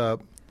think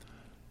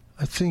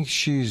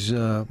she's we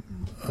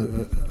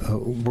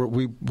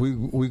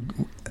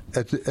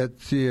at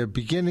the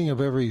beginning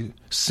of every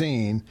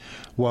scene,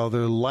 while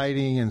they're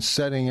lighting and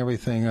setting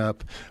everything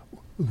up,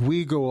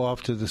 we go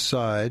off to the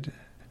side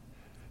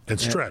and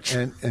stretch.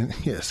 And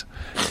yes,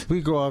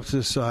 we go off to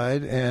the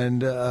side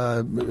and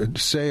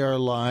say our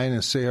line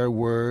and say our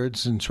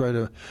words and try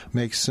to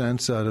make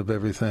sense out of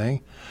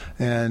everything.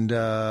 And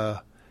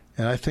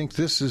I think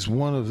this is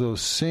one of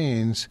those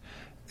scenes.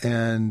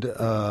 And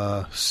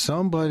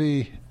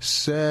somebody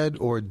said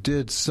or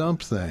did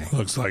something.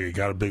 Looks like it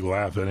got a big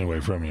laugh anyway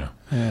from you.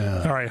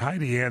 Yeah. All right,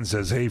 Heidi Ann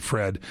says, "Hey,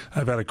 Fred,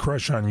 I've had a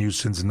crush on you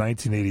since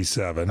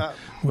 1987.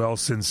 Well,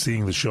 since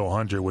seeing the show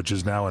Hunter, which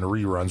is now in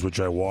reruns,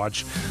 which I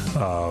watch.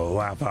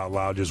 Laugh out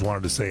loud. Just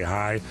wanted to say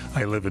hi.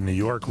 I live in New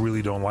York.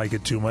 Really don't like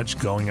it too much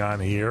going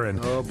on here,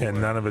 and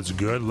none of it's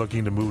good.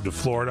 Looking to move to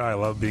Florida. I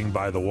love being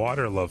by the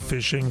water. Love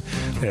fishing.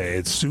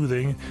 It's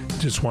soothing.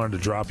 Just wanted to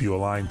drop you a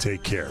line.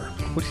 Take care."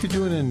 What are you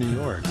doing in New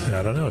York?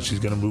 I don't know. She's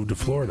going to move to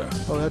Florida.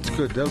 Oh, that's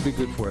good. That'll be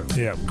good for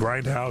her. Yeah.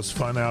 Grindhouse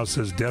Funhouse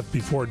says, "Death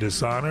Before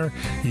Dishonor,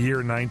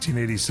 year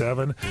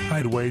 1987.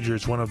 I'd wager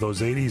it's one of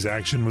those 80s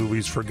action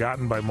movies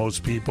forgotten by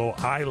most people.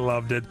 I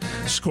loved it.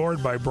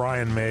 Scored by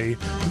Brian May,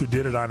 who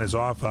did it on his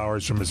off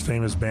hours from his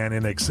famous band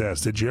In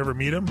Excess. Did you ever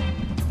meet him?"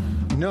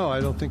 No,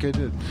 I don't think I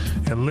did.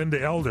 And Linda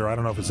Elder, I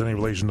don't know if it's any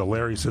relation to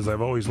Larry, says,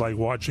 "I've always liked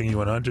watching you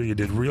and Hunter. You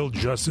did real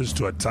justice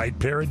to a tight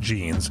pair of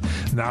jeans.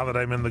 Now that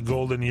I'm in the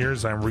golden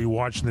years, I'm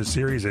rewatching the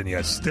series, and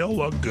you still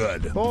look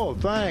good." Oh,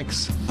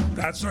 thanks.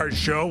 That's our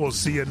show. We'll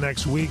see you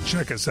next week.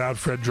 Check us out,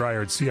 Fred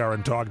Dreyer at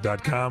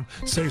crntalk.com.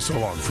 Say so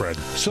long, Fred.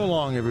 So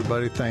long,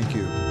 everybody. Thank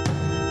you.